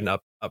I just couldn't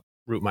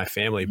uproot my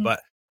family. Mm-hmm. But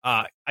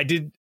I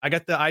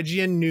got the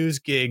IGN News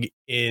gig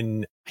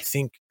in, I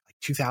think, like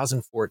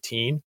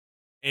 2014.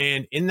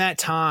 And in that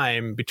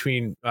time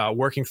between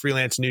working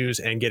freelance news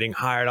and getting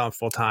hired on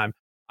full time,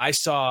 I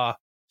saw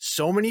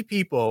so many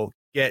people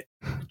get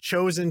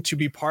chosen to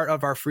be part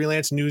of our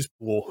freelance news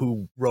pool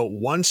who wrote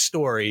one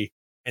story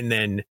and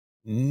then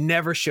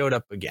never showed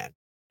up again.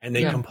 and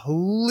they Yeah.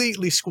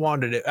 completely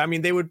squandered it. I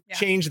mean, they would Yeah.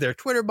 change their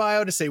Twitter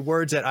bio to say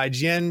words at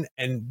IGN,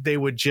 and they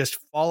would just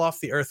fall off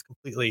the earth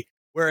completely.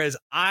 Whereas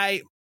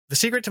the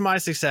secret to my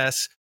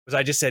success was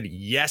I just said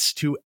yes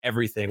to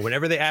everything.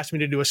 Whenever they asked me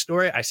to do a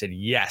story, I said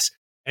yes.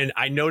 And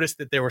I noticed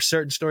that there were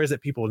certain stories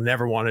that people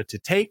never wanted to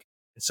take,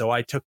 and so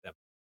I took them.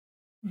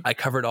 I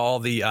covered all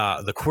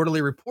the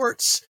quarterly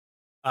reports.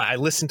 I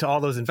listened to all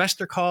those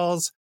investor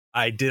calls.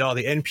 I did all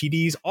the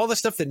NPDs, all the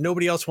stuff that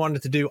nobody else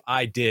wanted to do.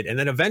 I did, and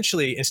then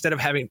eventually, instead of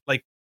having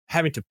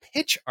to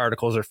pitch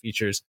articles or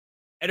features,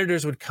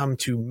 editors would come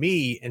to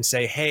me and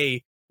say,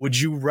 "Hey, would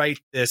you write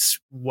this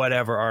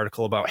whatever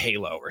article about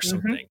Halo or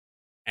something?"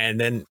 And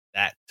then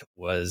that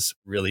was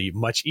really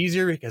much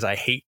easier because I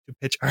hate to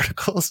pitch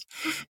articles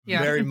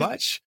Yeah. very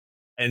much.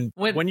 And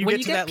when you when get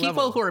you to get that people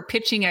level, who are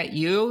pitching at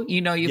you,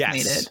 you know you've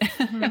made Yes.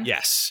 it.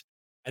 yes.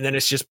 And then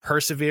it's just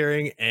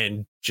persevering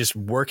and just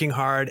working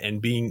hard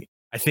and being,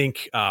 I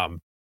think, I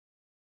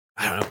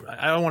don't know,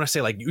 I don't want to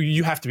say like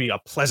you have to be a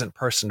pleasant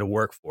person to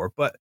work for,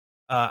 but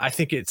I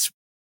think it's,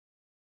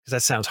 because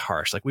that sounds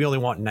harsh. Like we only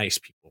want nice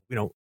people. We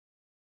don't,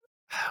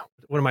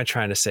 what am I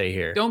trying to say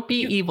here? Don't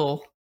be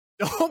evil.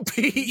 Don't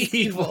be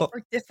evil.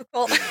 Or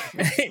difficult.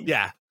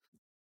 Yeah.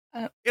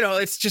 Uh,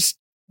 It's just,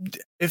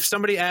 if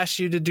somebody asks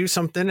you to do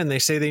something and they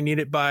say they need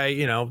it by,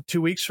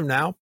 2 weeks from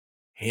now,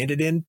 hand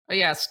it in But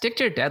yeah, stick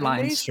to your 10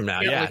 days deadlines. from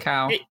now. Yeah. Yeah. Holy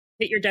cow.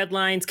 Hit your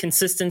deadlines.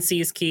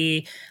 Consistency is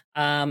key,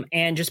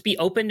 and just be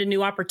open to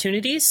new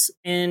opportunities,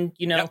 and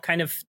Yep.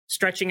 kind of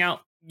stretching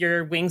out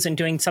your wings and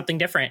doing something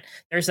different.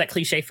 There's that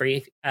cliche for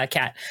you,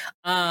 Kat.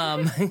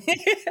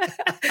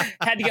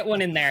 Had to get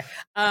one in there.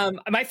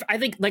 I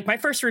think like my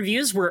first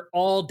reviews were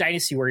all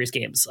Dynasty Warriors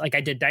games. Like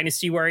I did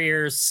Dynasty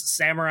Warriors,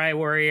 Samurai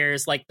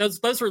Warriors. Like those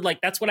were like,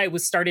 that's what I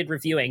started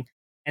reviewing,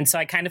 and so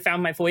I kind of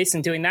found my voice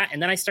in doing that,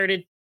 and then I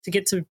started to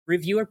get to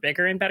review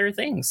bigger and better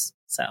things.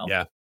 So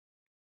Yeah.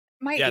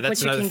 My, Yeah,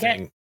 that's what you another can get.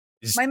 thing.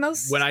 is my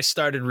most When I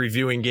started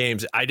reviewing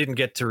games, I didn't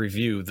get to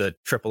review the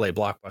AAA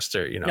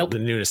blockbuster, Nope. the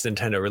newest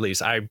Nintendo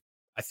release. I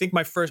think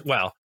my first,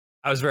 I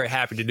was very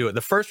happy to do it.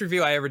 The first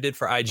review I ever did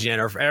for IGN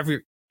or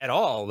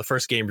the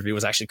first game review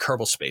was actually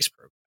Kerbal Space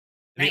Program.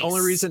 And the only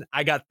Nice. reason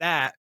I got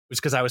that was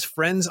because I was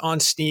friends on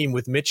Steam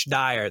with Mitch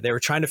Dyer. They were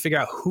trying to figure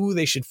out who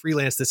they should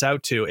freelance this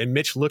out to. And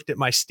Mitch looked at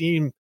my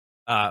Steam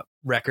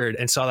record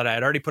and saw that I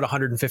had already put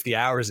 150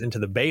 hours into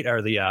the beta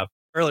or the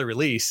early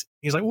release.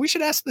 He's like, well, we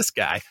should ask this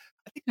guy.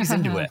 I think he's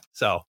into it.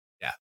 So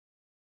yeah,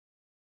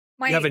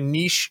 you have a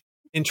niche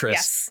interest.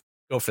 yes,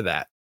 Go for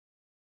that.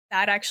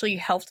 that actually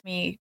helped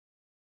me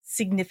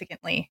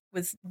significantly,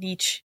 was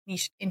niche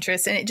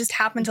interest, and it just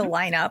happened to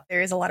line up.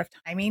 There is a lot of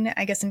timing,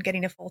 I guess, in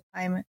getting a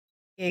full-time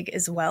gig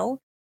as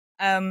well.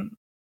 IGN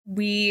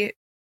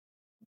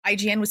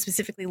was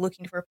specifically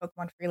looking for a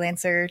Pokemon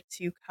freelancer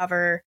to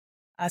cover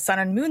Sun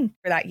and Moon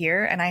for that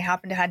year, and I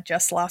happened to had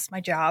just lost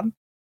my job.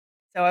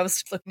 So I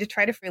was looking to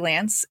try to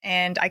freelance,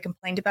 and I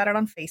complained about it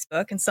on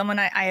Facebook, and someone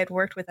I had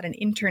worked with at an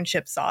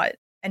internship saw it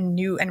and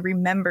knew and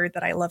remembered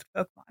that I loved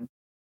Pokemon.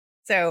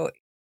 So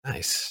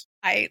Nice.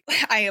 I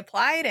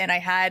applied,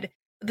 and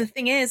the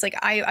thing is, like,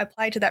 I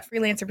applied to that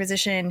freelancer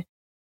position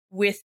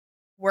with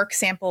work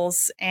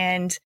samples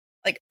and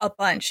like a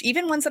bunch,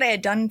 even ones that I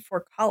had done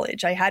for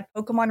college. I had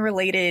Pokemon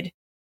related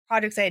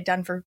projects I had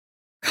done for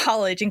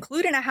college,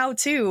 including a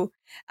how-to,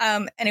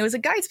 and it was a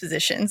guides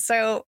position.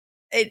 So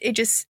it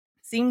just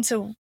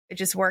it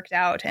just worked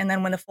out. And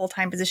then when the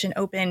full-time position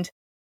opened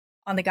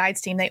on the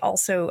guides team,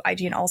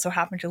 IGN also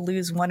happened to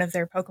lose one of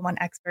their Pokemon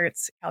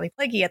experts, Callie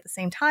Plaguey, at the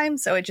same time.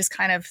 So it just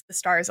kind of, the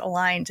stars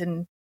aligned,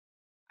 and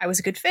I was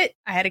a good fit.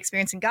 I had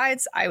experience in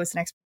guides. I was an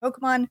expert in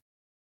Pokemon,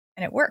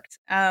 and it worked.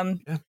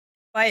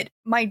 But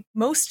my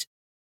most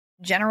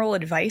general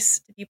advice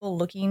to people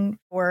looking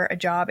for a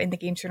job in the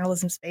game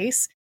journalism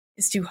space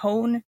is to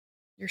hone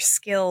your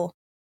skill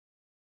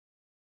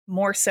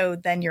more so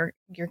than your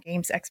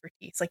game's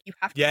expertise. Like, you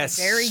have to Yes.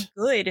 be very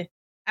good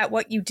at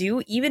what you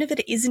do, even if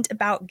it isn't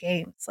about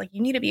games. Like,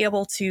 you need to be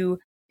able to,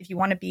 if you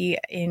want to be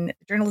in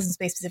the journalism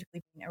space,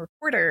 specifically being a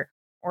reporter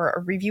or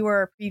a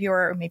reviewer, a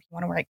previewer, or maybe you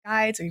want to write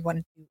guides or you want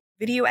to do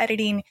video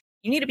editing,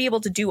 you need to be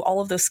able to do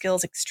all of those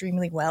skills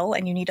extremely well,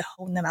 and you need to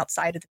hone them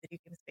outside of the video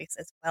game space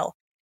as well.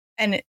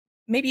 And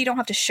maybe you don't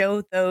have to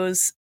show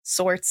those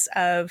sorts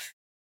of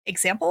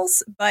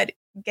examples, but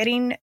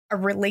getting a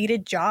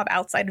related job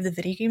outside of the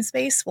video game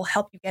space will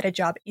help you get a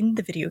job in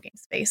the video game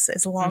space,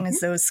 as long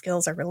as those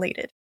skills are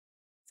related.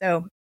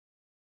 So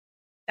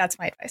that's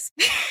my advice.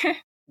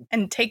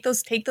 And take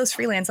those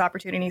freelance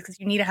opportunities, because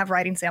you need to have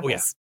writing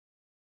samples.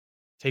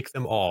 Take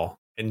them all,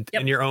 and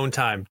Yep. in your own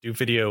time, do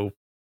video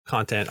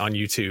content on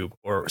YouTube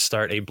or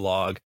start a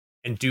blog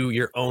and do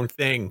your own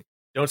thing.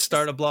 Don't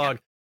start a blog.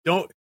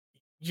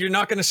 You're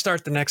not going to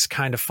start the next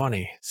Kind of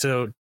Funny.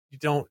 So you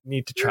don't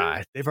need to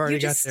try. They've already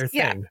got their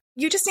thing.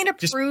 You just need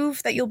to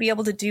prove that you'll be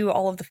able to do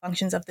all of the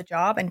functions of the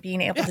job, and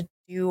being able to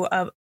do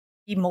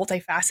be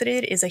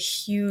multifaceted is a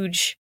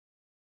huge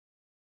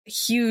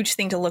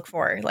thing to look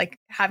for. Like,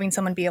 having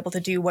someone be able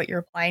to do what you're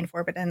applying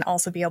for, but then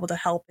also be able to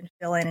help and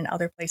fill in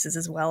other places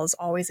as well, is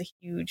always a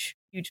huge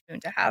boon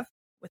to have.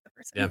 with the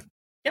person. Yeah.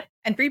 Yep.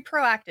 And be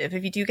proactive.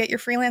 If you do get your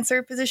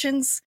freelancer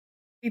positions,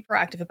 be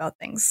proactive about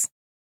things.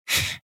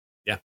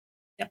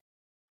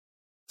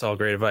 It's all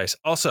great advice.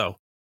 Also,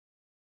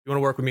 you want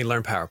to work with me,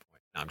 learn PowerPoint.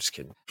 No, I'm just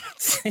kidding.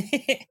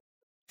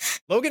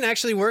 Logan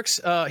actually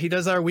works. He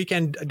does our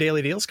weekend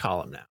daily deals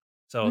column now.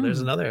 So there's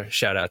another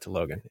shout out to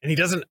Logan. And he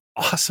does an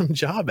awesome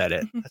job at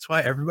it. That's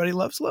why everybody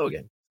loves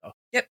Logan. So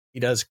he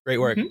does great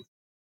work. Mhm.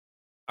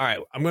 All right.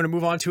 I'm going to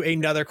move on to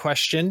another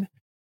question.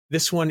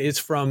 This one is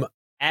from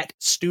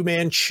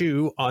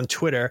 @StewManChew on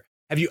Twitter.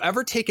 Have you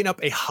ever taken up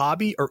a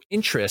hobby or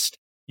interest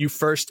you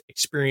first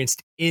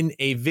experienced in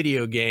a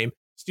video game?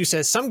 Stu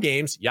says, some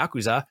games,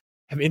 Yakuza,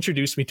 have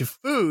introduced me to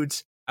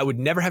foods I would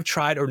never have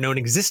tried or known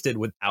existed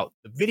without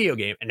the video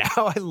game. And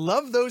now I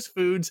love those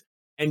foods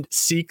and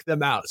seek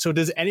them out. So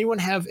does anyone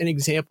have an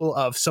example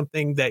of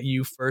something that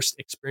you first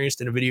experienced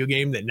in a video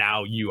game that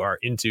now you are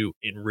into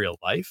in real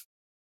life?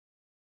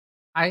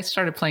 I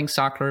started playing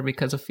soccer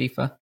because of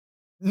FIFA.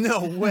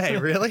 No way,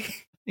 really?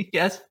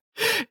 Yes.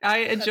 I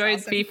enjoyed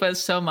awesome. FIFA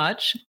so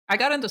much. I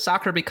got into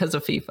soccer because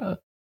of FIFA,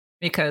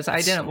 because I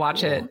That's didn't so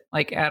watch cool. it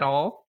like at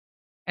all.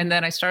 And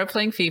then I started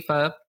playing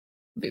FIFA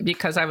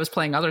because I was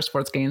playing other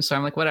sports games. So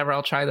I'm like, whatever,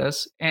 I'll try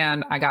this.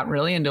 And I got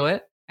really into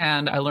it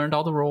and I learned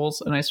all the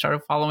rules and I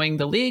started following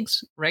the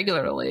leagues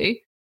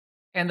regularly.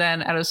 And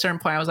then at a certain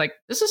point, I was like,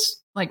 this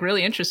is like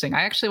really interesting.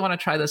 I actually want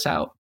to try this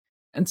out.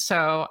 And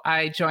so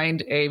I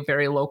joined a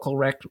very local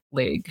rec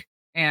league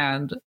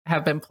and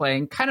have been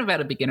playing kind of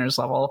at a beginner's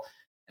level.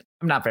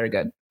 I'm not very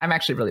good. I'm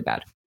actually really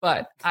bad,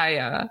 but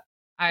I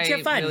But you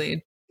have fun.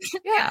 really,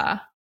 yeah.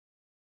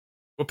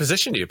 What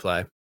position do you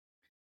play?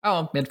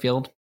 Oh,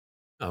 midfield.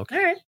 Oh, okay.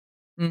 All right.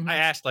 Mhm. I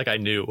asked like I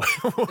knew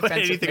Defensive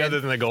anything mid. other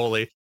than the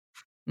goalie.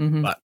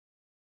 Mhm. What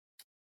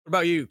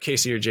about you,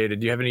 Casey or Jada?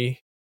 Do you have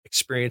any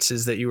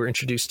experiences that you were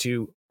introduced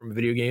to from a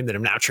video game that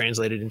have now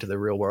translated into the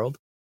real world?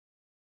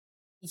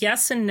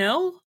 Yes and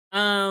no.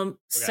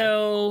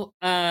 So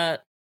I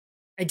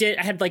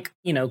had like,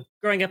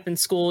 growing up in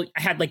school,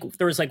 I had like,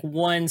 there was like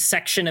one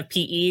section of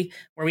PE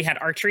where we had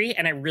archery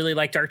and I really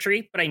liked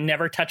archery, but I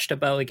never touched a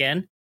bow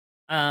again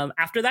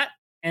after that.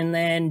 And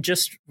then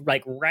just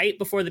like right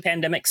before the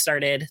pandemic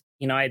started,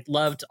 I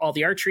loved all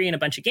the archery and a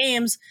bunch of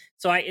games.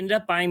 So I ended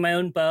up buying my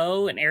own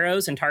bow and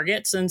arrows and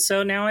targets. And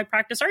so now I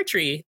practice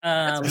archery.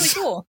 That's really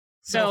cool.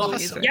 So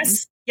Awesome.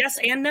 yes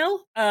and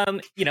no,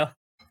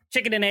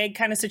 chicken and egg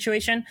kind of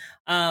situation.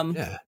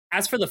 Yeah.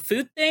 As for the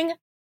food thing,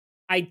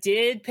 I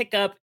did pick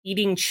up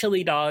eating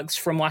chili dogs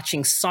from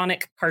watching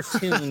Sonic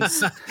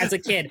cartoons as a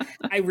kid.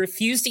 I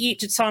refused to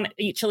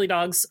eat chili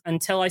dogs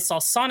until I saw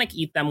Sonic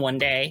eat them one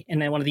day in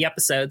one of the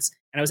episodes.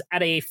 And I was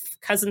at a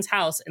cousin's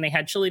house and they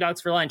had chili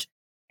dogs for lunch.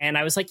 And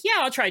I was like, yeah,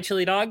 I'll try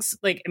chili dogs.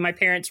 Like, and my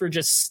parents were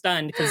just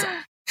stunned because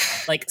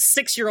like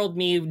 6-year-old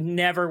me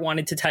never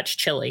wanted to touch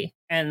chili.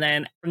 And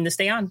then from this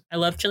day on, I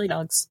love chili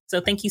dogs. So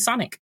thank you,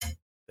 Sonic.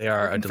 They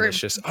are a Looking for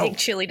delicious. big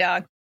chili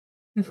dog.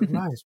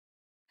 Nice.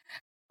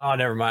 Oh,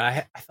 never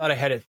mind. I thought I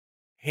had it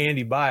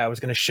handy by. I was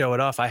going to show it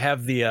off. I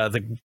have the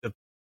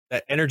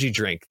that energy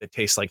drink that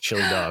tastes like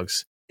chili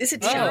dogs. Is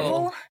it Oh.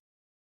 terrible?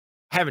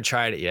 I haven't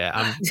tried it yet.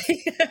 I'm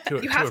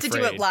too, You have too to do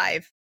it afraid.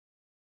 live.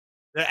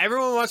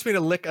 Everyone wants me to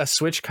lick a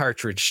Switch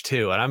cartridge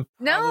too, and I'm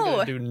probably No.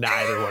 going to do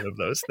neither one of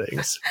those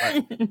things.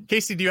 But,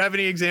 Casey, do you have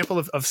any example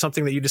of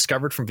something that you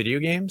discovered from video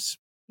games?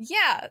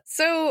 Yeah.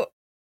 So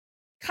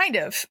kind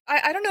of.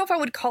 I don't know if I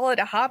would call it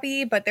a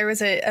hobby, but there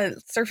was a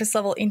surface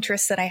level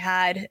interest that I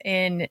had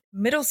in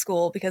middle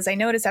school because I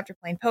noticed after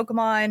playing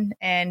Pokemon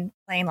and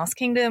playing Lost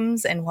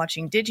Kingdoms and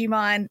watching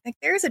Digimon, like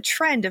there's a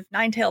trend of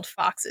nine-tailed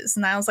foxes.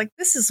 And I was like,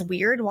 this is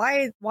weird.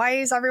 Why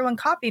is everyone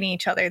copying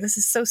each other? This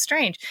is so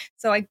strange.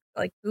 So I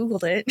like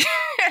Googled it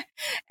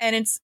and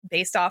it's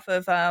based off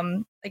of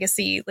I guess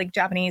the like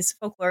Japanese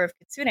folklore of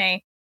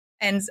Kitsune.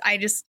 And I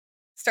just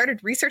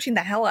started researching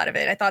the hell out of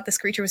it. I thought this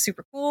creature was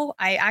super cool.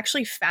 I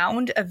actually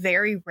found a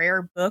very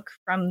rare book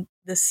from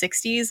the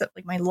 60s at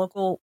like my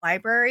local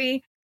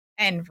library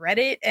and read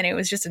it. And it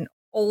was just an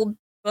old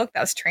book that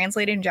was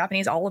translated in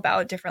Japanese all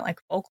about different like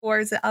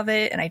folklores of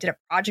it. And I did a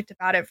project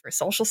about it for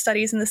social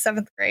studies in the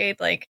 7th grade.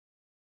 Like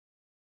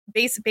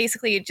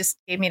basically it just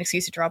gave me an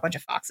excuse to draw a bunch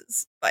of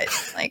foxes, but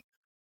like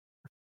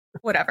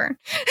whatever.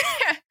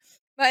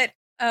 But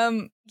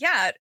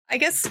yeah, I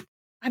guess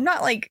I'm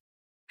not like,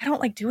 I don't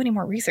like do any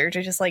more research.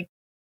 I just like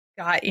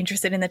got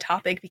interested in the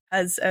topic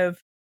because of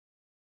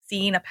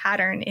seeing a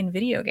pattern in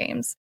video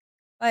games.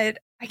 But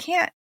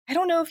I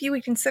don't know if you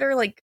would consider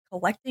like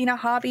collecting a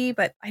hobby,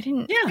 but I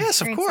didn't. Yeah. Yes,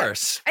 of experience that.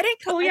 course. I didn't.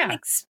 Oh, I yeah.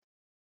 didn't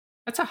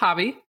That's a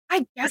hobby.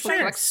 I guess Sure. I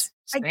Collects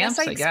guess I stamps,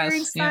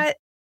 experienced yeah. that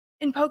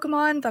in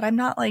Pokemon, but I'm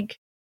not like.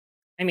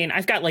 I mean,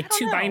 I've got like I don't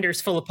 2 know.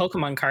 binders full of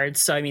Pokemon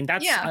cards. So, I mean,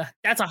 that's Yeah.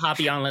 that's a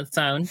hobby on its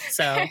own.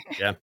 So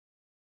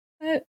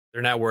They're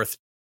now worth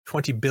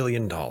 $20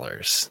 billion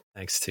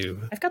thanks to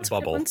I've got the some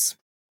good bubble. ones.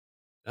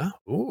 Yeah.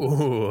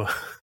 Ooh.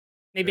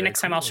 Maybe Very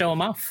next time I'll cool. show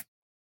them off.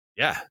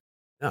 Yeah.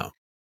 No.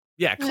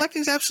 Yeah,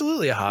 collecting is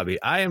absolutely a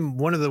hobby. I am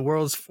one of the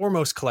world's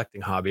foremost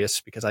collecting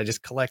hobbyists because I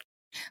just collect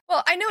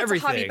Well, I know it's a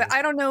hobby, Everything. but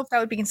I don't know if that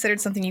would be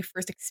considered something you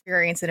first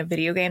experienced in a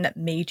video game that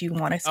made you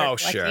want to start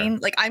collecting. Sure.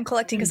 Like I'm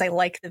collecting because I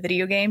like the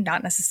video game,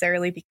 not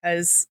necessarily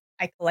because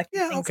I collect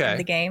things in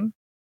the game.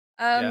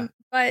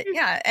 But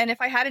yeah, and if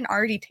I hadn't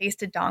already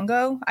tasted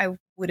Dango, I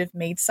would have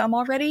made some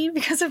already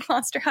because of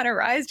Monster Hunter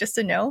Rise, just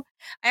to know.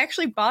 I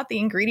actually bought the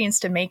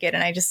ingredients to make it,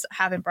 and I just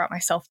haven't brought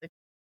myself to.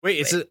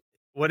 Wait,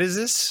 what is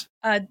this?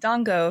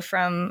 Dango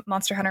from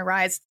Monster Hunter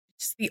Rise.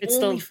 It's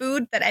the only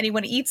food that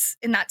anyone eats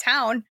in that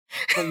town.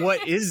 But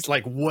what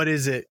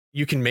is it?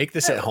 You can make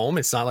this at home?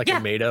 It's not like a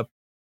made up.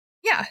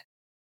 Yeah.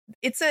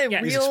 It's a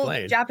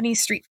real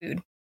Japanese street food.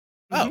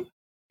 Oh.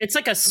 It's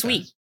like a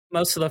sweet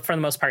for the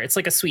most part. It's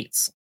like a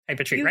sweets type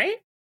of treat, right?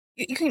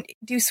 You can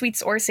do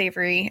sweets or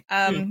savory.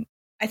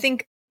 I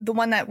think the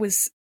one that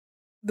was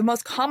the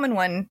most common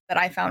one that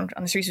I found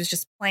on the streets was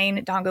just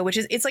plain Dango, which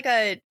is it's like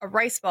a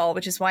rice ball,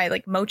 which is why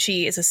like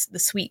mochi is the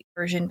sweet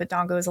version, but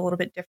Dango is a little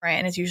bit different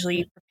and is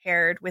usually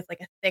prepared with like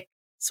a thick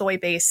soy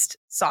based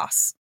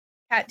sauce.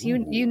 Kat, do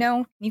you know?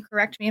 Can you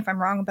correct me if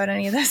I'm wrong about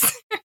any of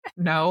this?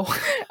 No.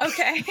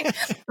 Okay,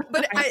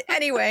 but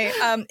anyway,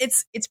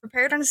 it's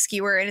prepared on a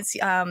skewer, and it's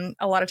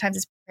a lot of times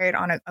it's prepared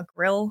on a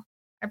grill,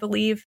 I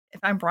believe.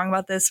 If I'm wrong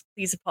about this,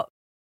 please apologize.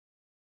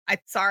 I'm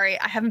sorry,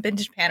 I haven't been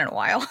to Japan in a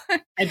while.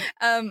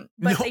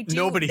 But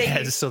nobody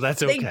has, so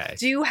that's okay. They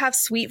do have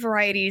sweet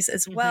varieties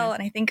as well,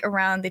 and I think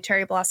around the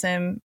cherry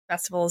blossom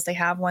festivals, they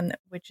have one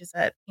which is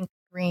a pink,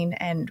 green,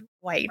 and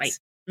white.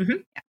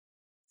 Mm-hmm.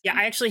 Yeah,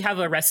 I actually have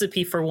a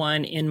recipe for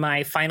one in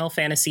my Final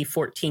Fantasy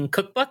 14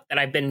 cookbook that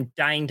I've been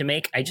dying to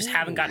make. I just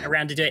haven't gotten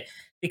around to do it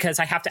because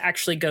I have to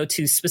actually go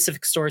to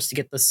specific stores to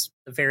get the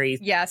very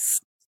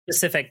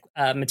specific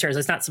materials.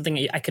 It's not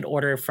something I could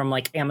order from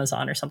like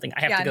Amazon or something.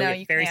 I have to go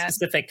get very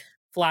specific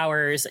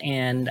flours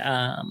and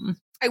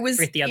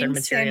get the other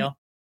material.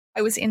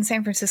 I was in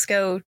San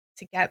Francisco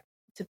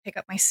to pick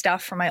up my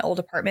stuff from my old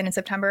apartment in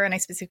September, and I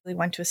specifically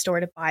went to a store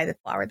to buy the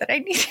flour that I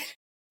needed.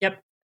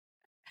 Yep.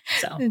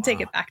 So and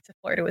take it back to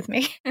Florida with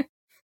me.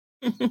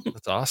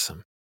 That's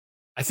awesome.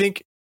 I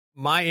think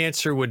my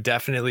answer would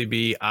definitely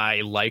be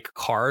I like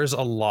cars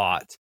a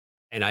lot,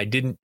 and I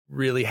didn't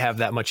really have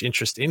that much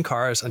interest in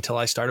cars until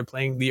I started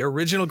playing the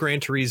original Gran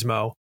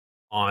Turismo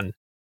on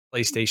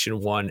PlayStation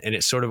 1, and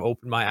it sort of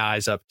opened my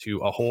eyes up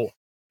to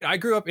I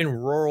grew up in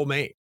rural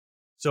Maine,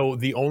 so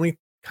the only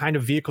kind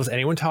of vehicles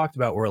anyone talked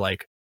about were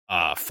like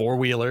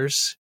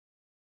four-wheelers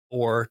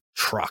or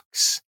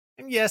trucks.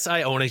 And yes,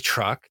 I own a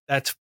truck.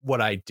 That's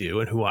what I do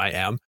and who I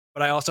am.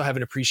 But I also have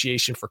an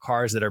appreciation for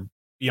cars that are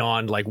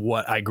beyond like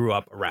what I grew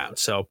up around.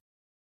 So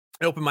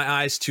it opened my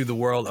eyes to the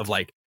world of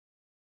like,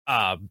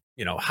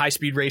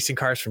 high-speed racing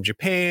cars from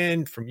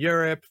Japan, from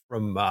Europe,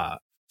 from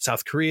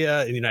South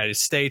Korea, in the United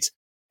States.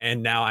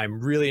 And now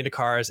I'm really into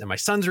cars, and my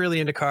son's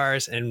really into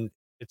cars, and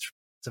it's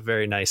a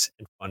very nice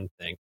and fun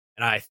thing.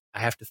 And I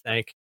have to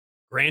thank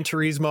Gran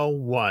Turismo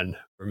 1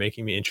 for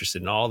making me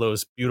interested in all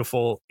those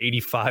beautiful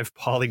 85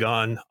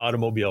 polygon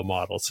automobile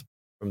models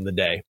from the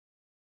day.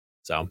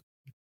 So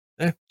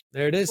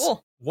there it is.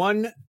 Cool.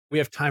 We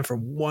have time for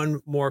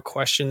one more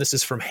question. This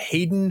is from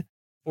Hayden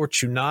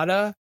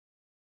Fortunata.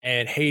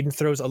 And Hayden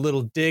throws a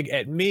little dig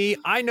at me.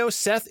 I know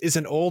Seth is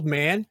an old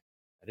man.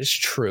 That is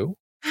true.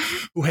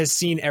 Who has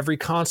seen every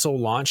console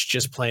launch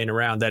just playing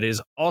around. That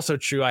is also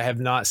true.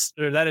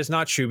 That is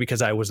not true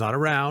because I was not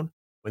around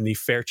when the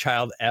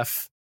Fairchild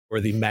F or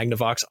the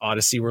Magnavox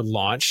Odyssey were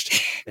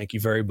launched. Thank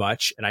you very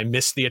much. And I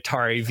missed the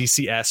Atari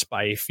VCS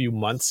by a few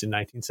months in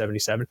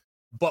 1977.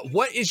 But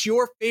what is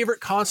your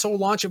favorite console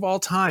launch of all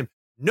time?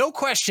 No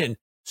question,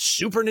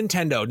 Super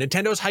Nintendo.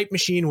 Nintendo's hype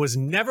machine was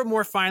never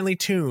more finely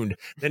tuned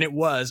than it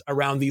was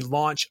around the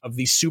launch of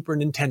the Super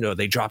Nintendo.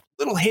 They dropped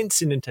little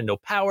hints in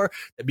Nintendo Power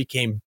that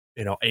became,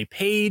 a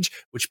page,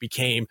 which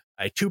became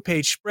a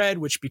 2-page spread,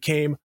 which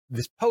became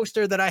this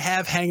poster that I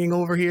have hanging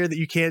over here that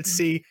you can't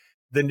see.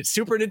 The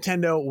Super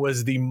Nintendo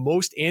was the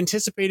most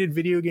anticipated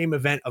video game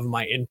event of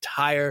my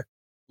entire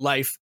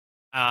life.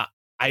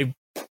 I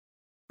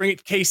bring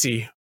it,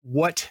 Casey.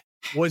 What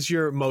was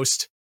your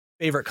most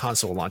favorite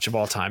console launch of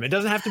all time? It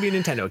doesn't have to be a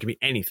Nintendo. It can be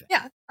anything.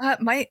 Yeah.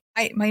 My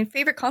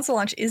favorite console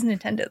launch is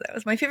Nintendo, though.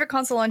 My favorite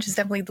console launch is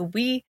definitely the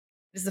Wii. It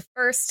is the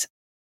first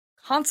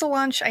console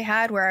launch I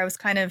had where I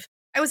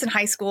was in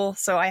high school,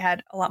 so I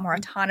had a lot more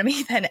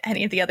autonomy than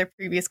any of the other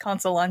previous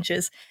console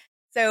launches.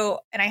 So,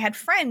 and I had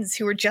friends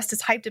who were just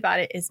as hyped about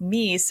it as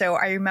me. So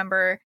I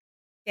remember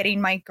getting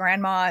my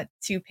grandma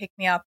to pick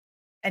me up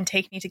and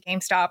take me to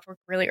GameStop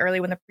really early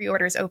when the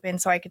pre-orders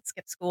opened so I could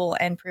skip school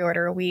and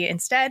pre-order a Wii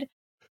instead.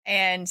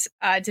 And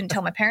I didn't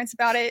tell my parents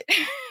about it.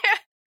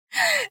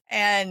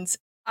 And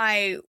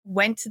I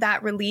went to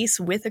that release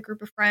with a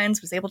group of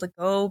friends, was able to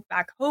go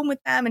back home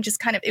with them, and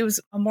just it was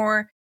a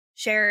more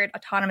shared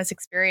autonomous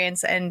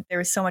experience. And there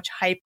was so much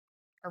hype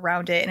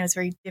around it. And it was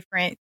very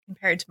different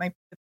compared to the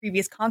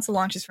previous console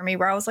launches for me,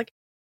 where I was like,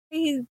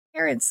 hey,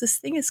 parents, this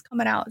thing is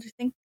coming out. Do you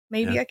think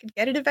maybe I could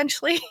get it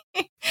eventually?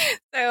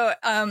 So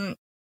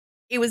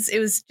it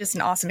was just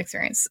an awesome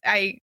experience.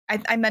 I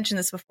mentioned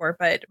this before,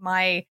 but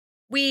my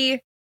Wii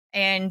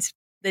and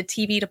the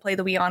TV to play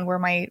the Wii on were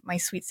my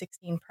Sweet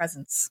 16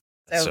 presents.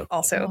 That's So, so cool.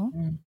 also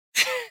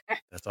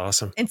That's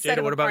awesome. instead Jada,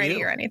 of what a about party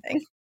you? or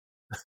anything.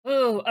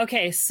 Oh,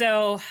 okay.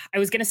 So I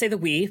was gonna say the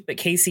Wii, but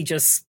Casey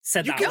just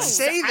said You that can one.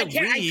 say I the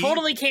can, I Wii.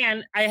 totally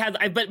can.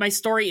 But my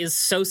story is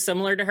so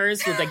similar to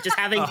hers with like just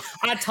having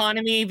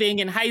autonomy, being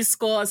in high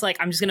school. I was like,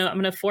 I'm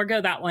gonna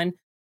forego that one.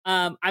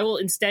 I will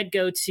instead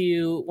go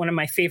to one of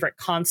my favorite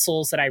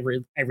consoles that I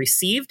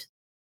received,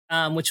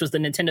 which was the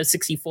Nintendo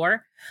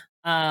 64.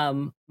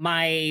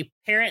 My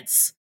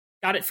parents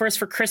got it for us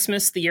for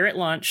Christmas the year it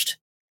launched,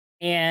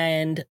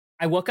 and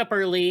I woke up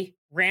early,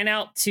 ran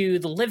out to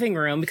the living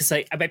room because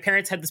my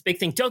parents had this big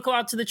thing. Don't go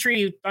out to the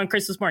tree on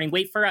Christmas morning.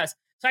 Wait for us.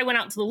 So I went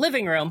out to the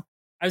living room.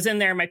 I was in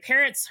there. My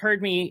parents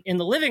heard me in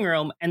the living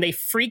room and they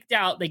freaked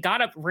out. They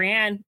got up,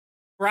 ran,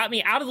 brought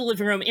me out of the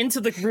living room into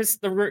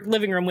the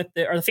living room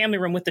the family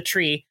room with the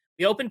tree.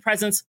 We opened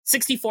presents,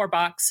 64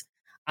 box.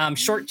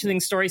 Short to the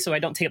story, so I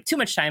don't take up too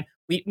much time.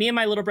 Me and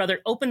my little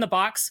brother opened the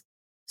box.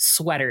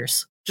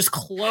 Sweaters, just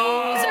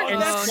clothes and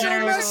that's so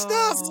sweaters. messed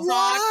up.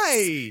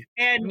 Why?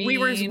 And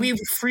we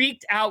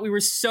freaked out. We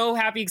were so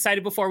happy,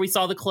 excited before we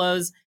saw the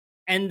clothes.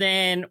 And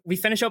then we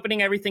finished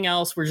opening everything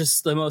else. We're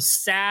just the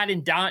most sad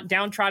and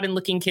downtrodden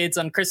looking kids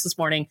on Christmas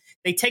morning.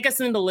 They take us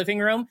into the living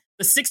room.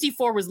 The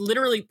 64 was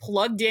literally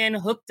plugged in,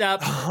 hooked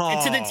up,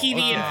 and to the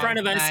TV in front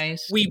of us.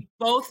 Nice. We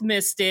both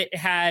missed it. It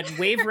had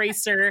Wave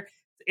Racer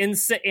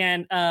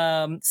sitting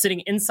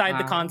inside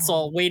the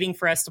console, waiting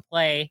for us to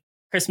play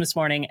Christmas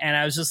morning. And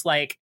I was just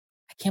like,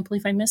 I can't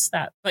believe I missed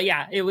that. But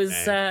yeah, it was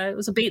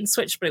a bait and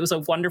switch, but it was a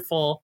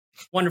wonderful,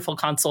 wonderful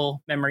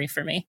console memory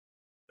for me.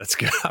 That's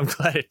good. I'm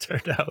glad it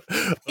turned out.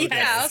 Okay.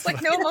 Yeah, I was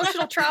like, no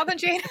emotional trauma,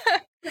 Jane.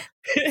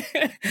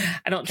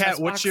 I don't. Kat,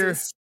 trust what's your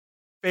boxes.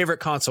 favorite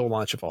console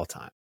launch of all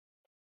time?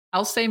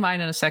 I'll say mine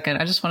in a second.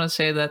 I just want to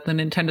say that the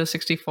Nintendo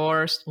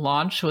 64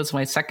 launch was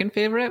my second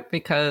favorite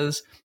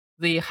because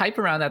the hype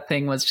around that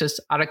thing was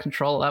just out of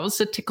control. That was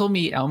the Tickle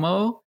Me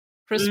Elmo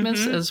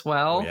Christmas as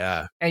well. Oh,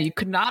 yeah. And you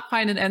could not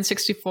find an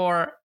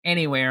N64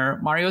 anywhere.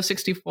 Mario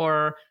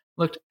 64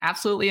 looked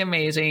absolutely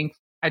amazing.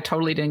 I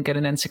totally didn't get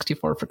an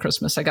N64 for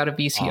Christmas. I got a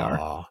VCR.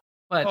 Aw.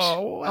 But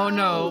wow. oh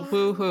no,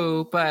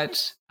 boo-hoo.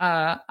 But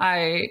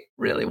I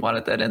really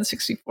wanted that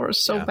N64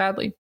 so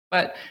badly.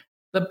 But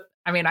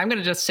I'm going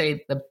to just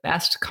say the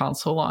best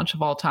console launch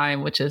of all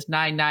time, which is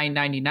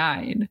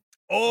 9999.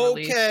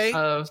 Okay.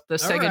 Of the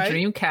Sega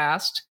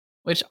Dreamcast,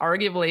 which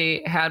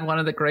arguably had one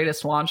of the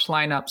greatest launch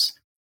lineups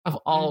of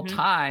all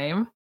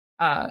time.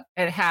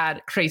 It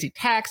had Crazy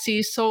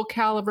Taxi, Soul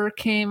Calibur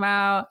came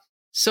out,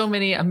 so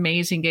many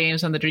amazing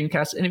games on the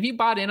Dreamcast. And if you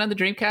bought in on the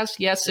Dreamcast,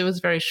 yes, it was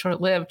very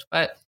short-lived,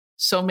 but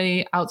so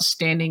many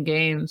outstanding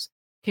games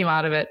came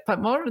out of it.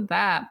 But more than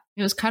that,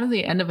 it was kind of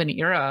the end of an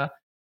era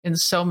in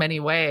so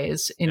many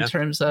ways in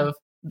terms of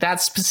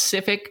that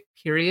specific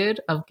period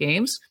of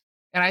games.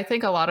 And I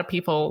think a lot of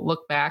people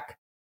look back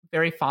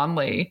very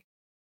fondly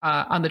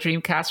on the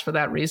Dreamcast for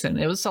that reason.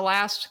 It was the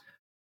last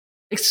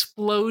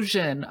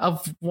explosion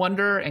of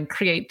wonder and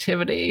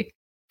creativity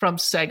from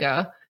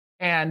Sega,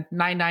 and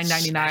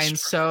 9999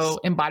 so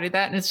embodied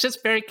that. And it's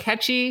just very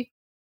catchy.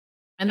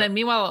 And then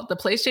meanwhile, the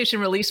PlayStation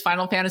released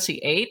Final Fantasy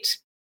VIII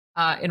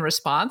in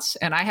response.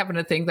 And I happen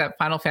to think that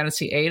Final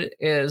Fantasy VIII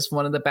is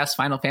one of the best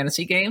Final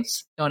Fantasy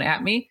games. Don't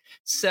at me.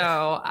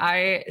 So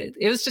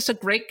it was just a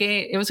great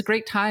game. It was a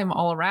great time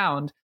all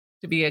around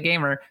to be a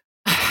gamer.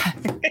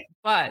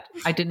 But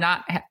I did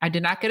not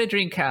get a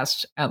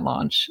Dreamcast at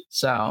launch.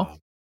 So,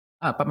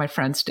 but my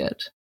friends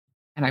did.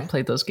 And I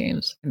played those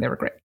games and they were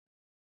great.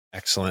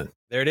 Excellent.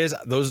 There it is.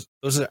 Those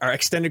are our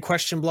extended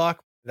question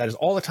block. That is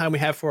all the time we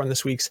have for on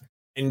this week's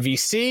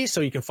NVC. So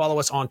you can follow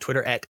us on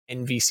Twitter at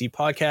NVC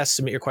Podcast.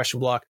 Submit your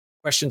questions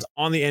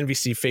on the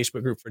NVC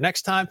Facebook group for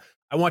next time.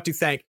 I want to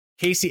thank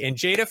Casey and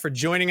Jada for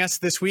joining us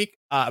this week.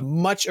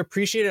 Much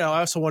appreciated.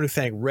 I also want to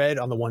thank Red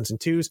on the ones and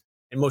twos.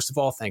 And most of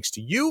all, thanks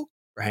to you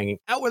for hanging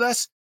out with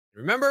us.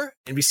 Remember,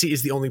 NVC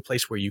is the only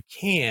place where you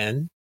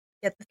can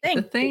Get the thing.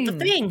 The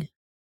thing.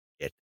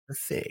 get the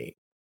thing.